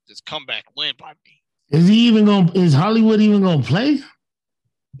this comeback win by me. Is Hollywood even gonna play?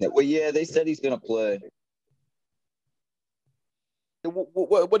 Well, yeah, they said he's gonna play.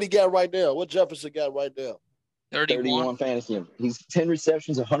 What he got right now? What Jefferson got right now? 31 fantasy. He's 10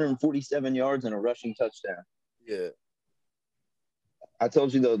 receptions, 147 yards, and a rushing touchdown. Yeah. I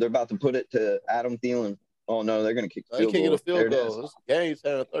told you, though, they're about to put it to Adam Thielen. Oh, no, they're going to kick the field goal. He can't get a field goal. This game's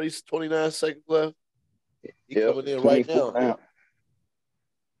had 29 seconds left. He's coming in right now.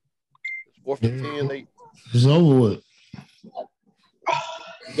 It's 4:15. It's over with.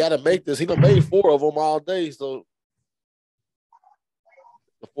 You got to make this. He done made 4 of them all day, so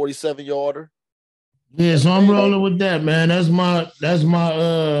the 47-yarder. Yeah, so I'm rolling with that, man. That's my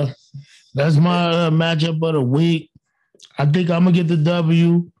matchup of the week. I think I'm gonna get the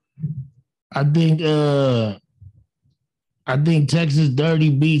W. I think Texas Dirty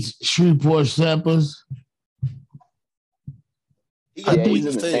beats Shreveport Steppers. I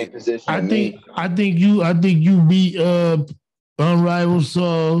think you beat Unrivaled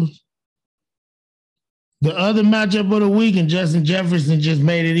Souls. The other matchup of the week, and Justin Jefferson just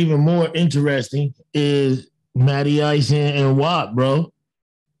made it even more interesting, is Matty Ice and Watt, bro.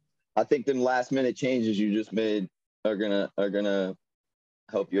 I think them last minute changes you just made are gonna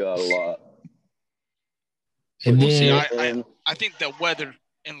help you out a lot. And I think the weather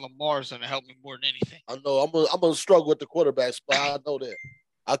in Lamar is gonna help me more than anything. I know I'm gonna struggle with the quarterback spot. I know that.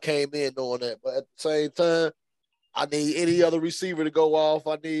 I came in knowing that, but at the same time, I need any other receiver to go off.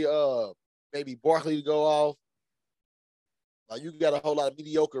 I need maybe Barkley to go off. You got a whole lot of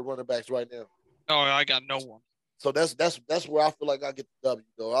mediocre running backs right now. No, I got no one. So that's where I feel like I get the W.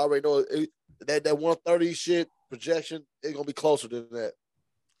 Though I already know that 130 shit projection is gonna be closer than that.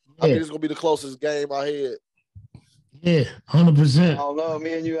 Yeah. I think it's gonna be the closest game I had. Yeah, 100%. I don't know,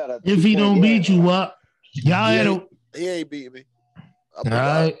 me and you had a. If he don't beat you, what? Y'all he ain't beat me. I'm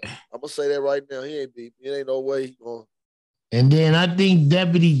gonna say that right now. He ain't beat me. It ain't no way he going. And then I think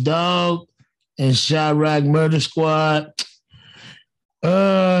Deputy Dog and Chirac Murder Squad.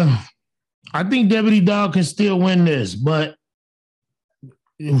 I think Deputy Dog can still win this, but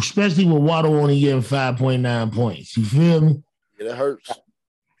especially with Waddle only getting 5.9 points. You feel me? Yeah, that hurts.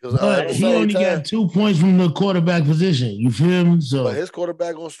 But he only got 2 points from the quarterback position. You feel me? So, but his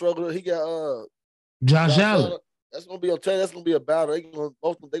quarterback gonna struggle. He got Josh Allen. That's gonna be that's gonna be a battle.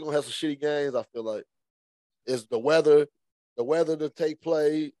 Both of them, they gonna have some shitty games. I feel like it's the weather to take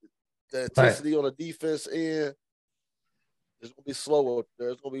play, the intensity on the defense end. It's gonna be slower.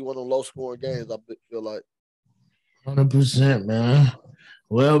 It's gonna be one of the low scoring games. I feel like. 100%, man.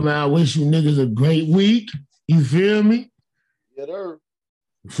 Well, man, I wish you niggas a great week. You feel me? Yeah, sir.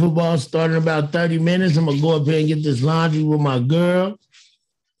 Football starting in about 30 minutes. I'm gonna go up here and get this laundry with my girl.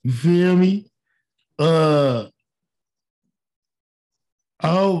 You feel me? I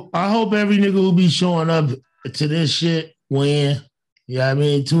hope every nigga who be showing up to this shit win. Yeah, I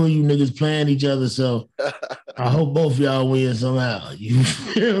mean, two of you niggas playing each other, so I hope both y'all win somehow. You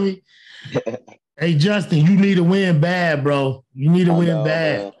feel me? Hey, Justin, you need to win bad, bro. You need to win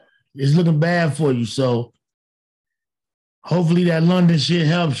bad. Man. It's looking bad for you, so hopefully that London shit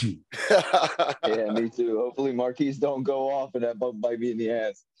helps you. Yeah, me too. Hopefully Marquise don't go off and that bite me in the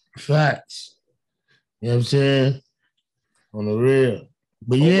ass. Facts. You know what I'm saying? On the real.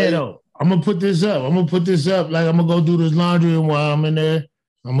 But though, I'm gonna put this up. Like I'm gonna go do this laundry, and while I'm in there,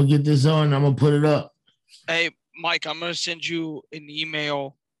 I'm gonna get this on and I'm gonna put it up. Hey, Mike, I'm gonna send you an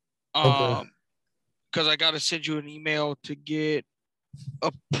email. Okay. Because I gotta send you an email to get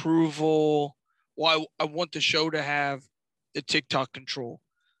approval. Well, I want the show to have the TikTok control.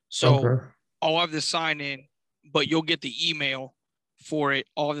 So I'll have the sign in, but you'll get the email for it.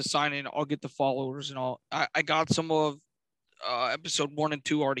 I'll have the sign in, I'll get the followers and all. I got some of episode 1 and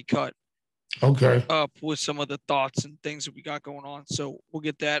 2 already cut. Okay. Up with some of the thoughts and things that we got going on. So we'll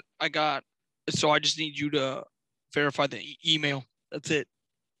get that. I just need you to verify the email. That's it.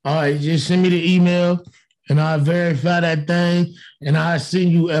 All right, just send me the email and I'll verify that thing and I'll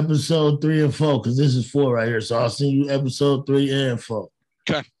send you episode 3 and 4 because this is 4 right here. So I'll send you episode 3 and 4.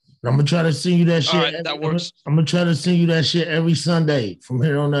 Okay. And I'm gonna try to send you that shit. All right, that works. I'm gonna try to send you that shit every Sunday from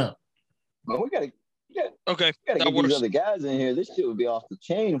here on out. Well, we gotta okay. We gotta get these other guys in here. This shit would be off the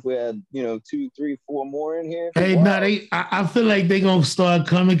chain if we had, 2, 3, 4 more in here. Hey, I feel like they gonna start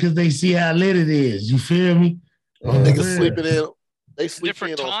coming because they see how lit it is. You feel me? Niggas sleeping in. They sleep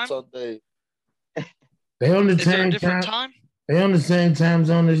different in time? on Sunday. They on the Is there a different time? They on the same time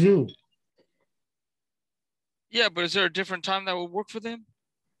zone as you. Yeah, but is there a different time that would work for them?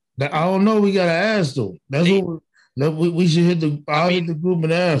 I don't know. We gotta ask them. That's what we should hit the. Hit the group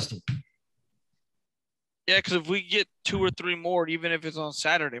and ask them. Yeah, because if we get 2 or 3 more, even if it's on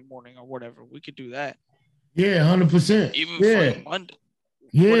Saturday morning or whatever, we could do that. Yeah, 100%. Even for Monday.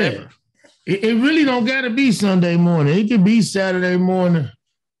 Yeah. Whatever. It really don't gotta be Sunday morning. It could be Saturday morning,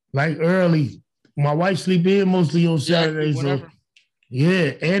 like early. My wife sleep in mostly on Saturdays. So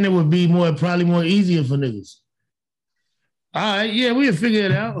yeah, and it would be probably more easier for niggas. All right, yeah, we'll figure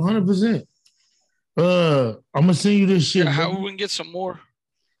it out 100%. I'm gonna send you this shit. Yeah, how we can get some more?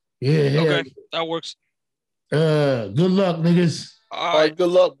 Yeah. Okay, that works. Good luck, niggas. All right,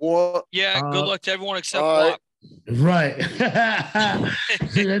 good luck, boy. Yeah, good luck to everyone except Flop. Right. That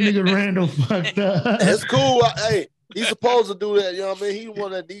nigga Randall fucked up. It's cool. Hey, he's supposed to do that. You know what I mean? He the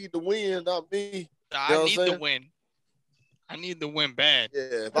one that need to win, not me. I need the win. I need the win bad. Yeah,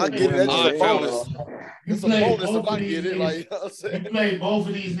 if I get it, that's a bonus. It's a bonus if I get it. Like, you know what I'm saying? You played both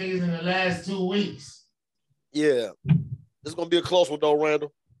of these niggas in the last 2 weeks. Yeah. It's going to be a close one, though,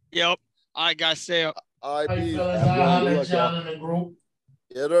 Randall. Yep. All right, guys. Say up. All right, fellas. I'll let y'all in the group.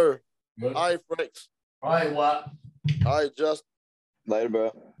 Yeah, sir. All right, Franks. All right, Watt. All right, Justin. Later,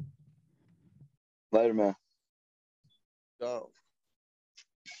 bro. Later, man. Go.